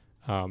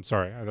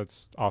 Sorry,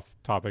 that's off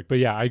topic. But,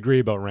 yeah, I agree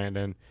about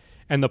Rantanen.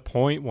 And the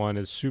point one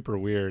is super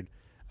weird.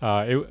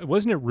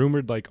 Wasn't it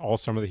rumored like all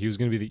summer that he was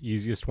going to be the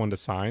easiest one to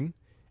sign,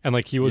 and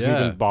like he wasn't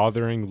even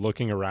bothering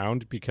looking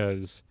around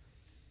because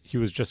he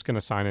was just going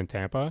to sign in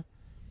Tampa.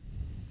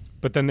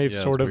 But then they've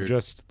sort of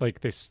just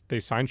like they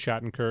signed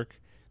Shattenkirk,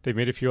 they've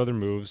made a few other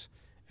moves,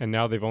 and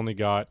now they've only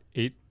got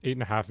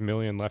 $8.5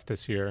 million left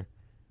this year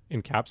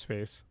in cap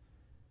space.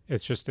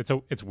 It's just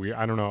it's weird.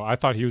 I don't know. I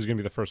thought he was going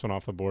to be the first one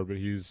off the board, but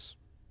he's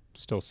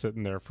still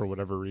sitting there for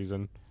whatever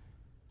reason.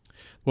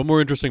 One more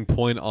interesting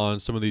point on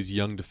some of these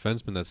young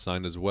defensemen that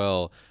signed as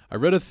well. I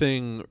read a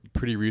thing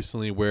pretty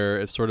recently where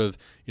it's sort of,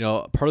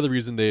 part of the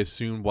reason they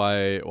assumed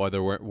why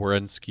the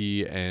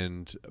Werenski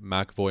and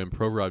McAvoy and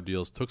Provorov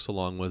deals took so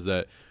long was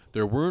that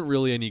there weren't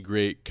really any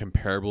great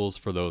comparables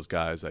for those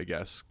guys, I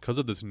guess, because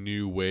of this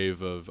new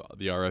wave of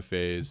the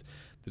RFAs.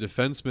 The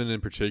defensemen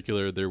in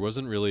particular, there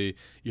wasn't really,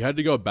 you had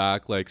to go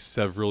back like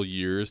several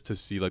years to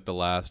see like the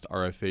last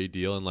RFA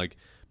deal, and like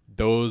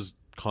those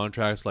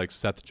contracts like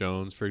Seth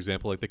Jones, for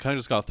example, like they kind of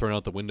just got thrown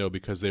out the window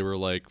because they were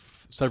like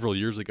several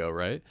years ago,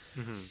 right?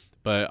 Mm-hmm.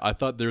 But I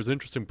thought there was an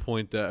interesting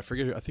point that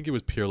I think it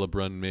was Pierre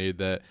LeBrun made,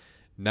 that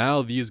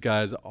now these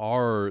guys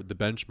are the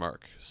benchmark.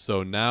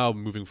 So now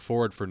moving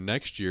forward for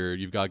next year,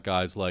 you've got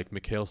guys like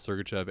Mikhail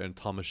Sergachev and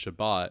Thomas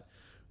Chabot,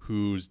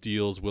 whose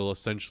deals will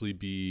essentially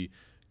be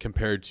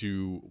compared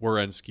to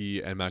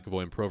Werenski and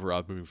McAvoy and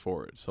Provorov moving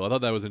forward. So I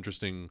thought that was an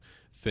interesting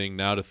thing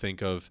now to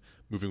think of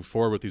moving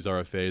forward with these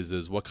RFAs,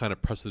 is what kind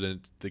of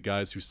precedent the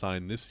guys who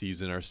signed this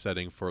season are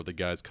setting for the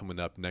guys coming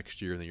up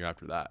next year and the year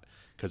after that.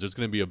 Because there's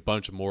going to be a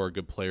bunch more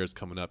good players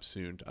coming up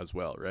soon as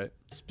well, right?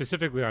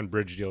 Specifically on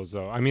bridge deals,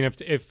 though. I mean,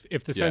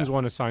 if the Sens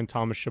want to sign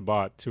Thomas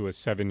Chabot to a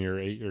 7-year,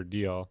 8-year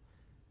deal,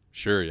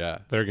 sure, yeah,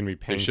 they're going to be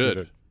paying.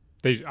 They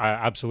should.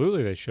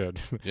 Absolutely, they should.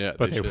 Yeah,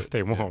 but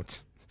they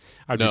won't.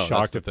 I'd be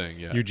shocked if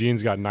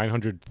Eugene's got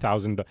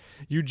 $900,000.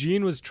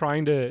 Eugene was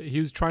trying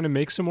to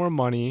make some more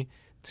money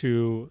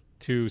to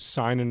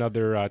sign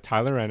another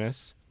Tyler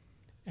Ennis,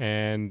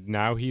 and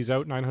now he's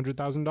out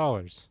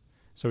 $900,000.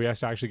 So he has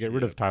to actually get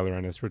rid of Tyler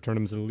Ennis, return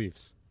him to the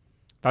Leafs.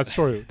 That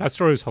story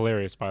was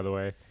hilarious, by the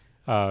way.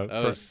 That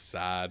was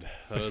sad.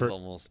 That was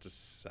almost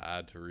just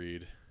sad to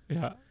read.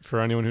 Yeah,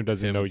 for anyone who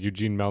doesn't know,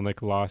 Eugene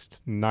Melnyk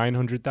lost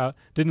 $900,000.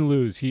 Didn't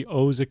lose. He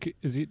owes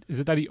is it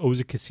that he owes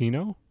a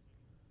casino?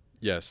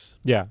 Yes.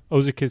 Yeah,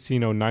 owes a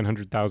casino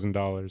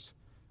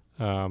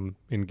 $900,000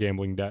 in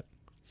gambling debt.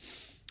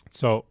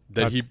 So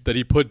that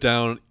he put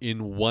down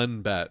in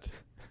one bet.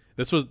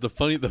 This was the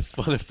funny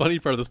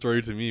part of the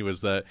story to me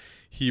was that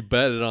he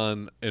betted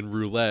in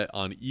roulette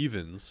on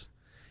evens,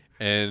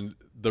 and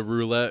the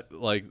roulette,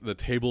 like the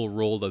table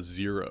rolled a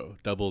 0,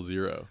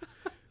 00.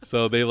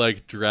 So they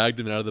like dragged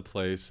him out of the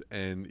place,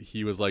 and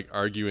he was like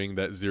arguing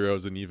that 0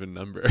 is an even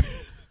number.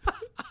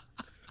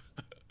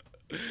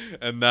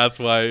 And that's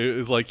why it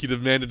was like he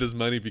demanded his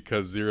money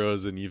because 0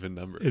 is an even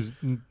number. Is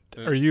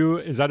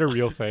that a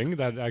real thing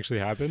that actually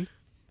happened?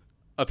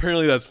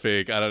 Apparently that's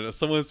fake. I don't know.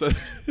 Someone said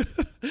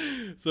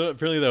so.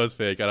 Apparently that was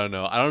fake. I don't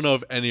know. I don't know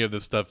if any of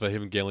this stuff of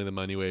him gambling the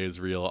money away is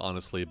real,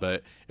 honestly.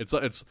 But it's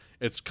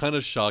kind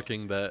of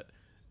shocking that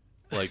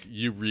like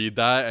you read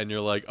that and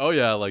you're like, oh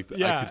yeah, like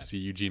I could see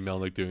Eugene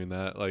Melnyk doing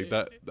that. Like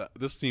that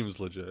this seems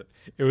legit.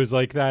 It was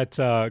like that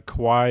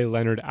Kawhi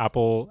Leonard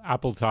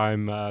Apple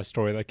Time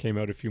story that came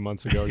out a few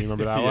months ago. Do you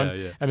remember that one?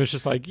 Yeah. And it's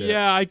just like,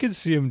 I could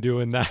see him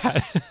doing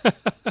that.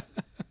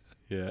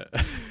 Yeah.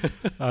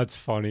 That's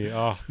funny.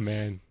 Oh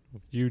man,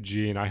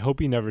 Eugene. I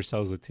hope he never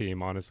sells the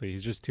team. Honestly,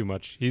 he's just too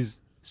much.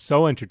 He's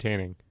so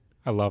entertaining.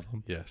 I love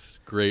him. Yes,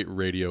 great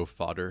radio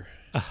fodder.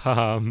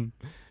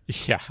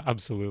 Yeah,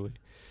 absolutely.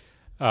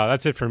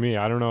 That's it for me.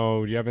 I don't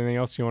know. Do you have anything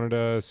else you wanted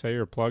to say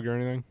or plug or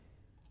anything?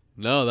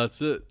 No,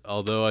 that's it.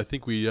 Although I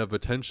think we have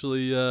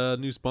potentially a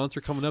new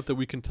sponsor coming up that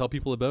we can tell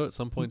people about at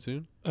some point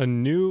soon. A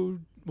newish,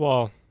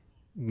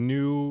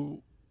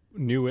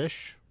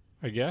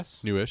 I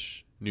guess.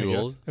 Newish,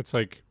 old. It's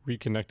like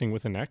reconnecting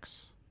with an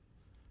ex.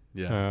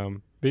 Yeah.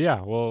 But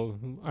yeah, well,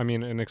 I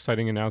mean, an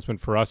exciting announcement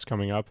for us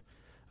coming up.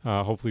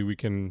 Hopefully we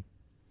can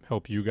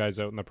help you guys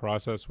out in the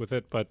process with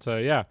it. But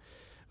yeah.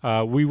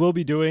 We will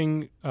be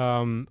doing,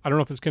 I don't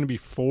know if it's going to be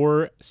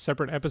 4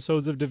 separate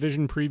episodes of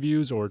division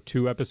previews or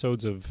 2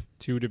 episodes of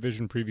 2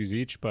 division previews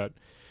each, but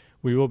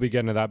we will be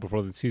getting to that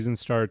before the season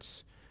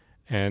starts.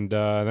 And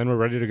then we're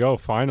ready to go.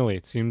 Finally,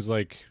 it seems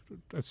like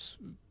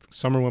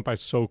summer went by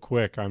so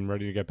quick. I'm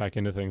ready to get back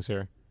into things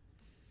here.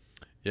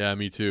 Yeah,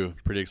 me too.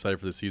 Pretty excited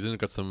for the season.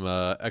 Got some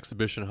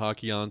exhibition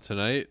hockey on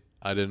tonight.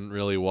 I didn't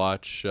really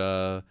watch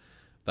the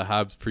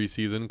Habs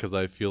preseason because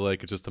I feel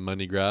like it's just a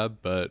money grab,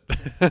 but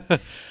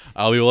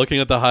I'll be looking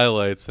at the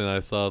highlights, and I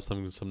saw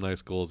some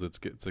nice goals.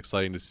 It's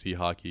exciting to see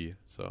hockey.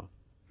 So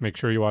make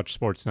sure you watch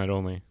Sportsnet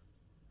only.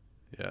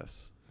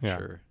 Yes. Yeah.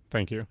 Sure.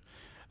 Thank you.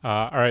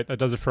 All right, that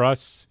does it for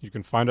us. You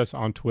can find us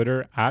on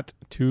Twitter at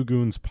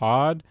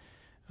 2goonspod.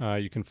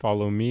 You can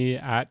follow me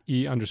at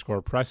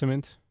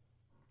 @E_Pressament.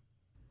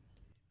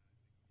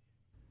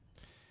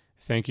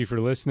 Thank you for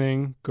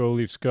listening. Go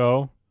Leafs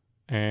go,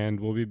 and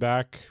we'll be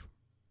back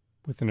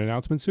with an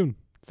announcement soon.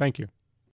 Thank you.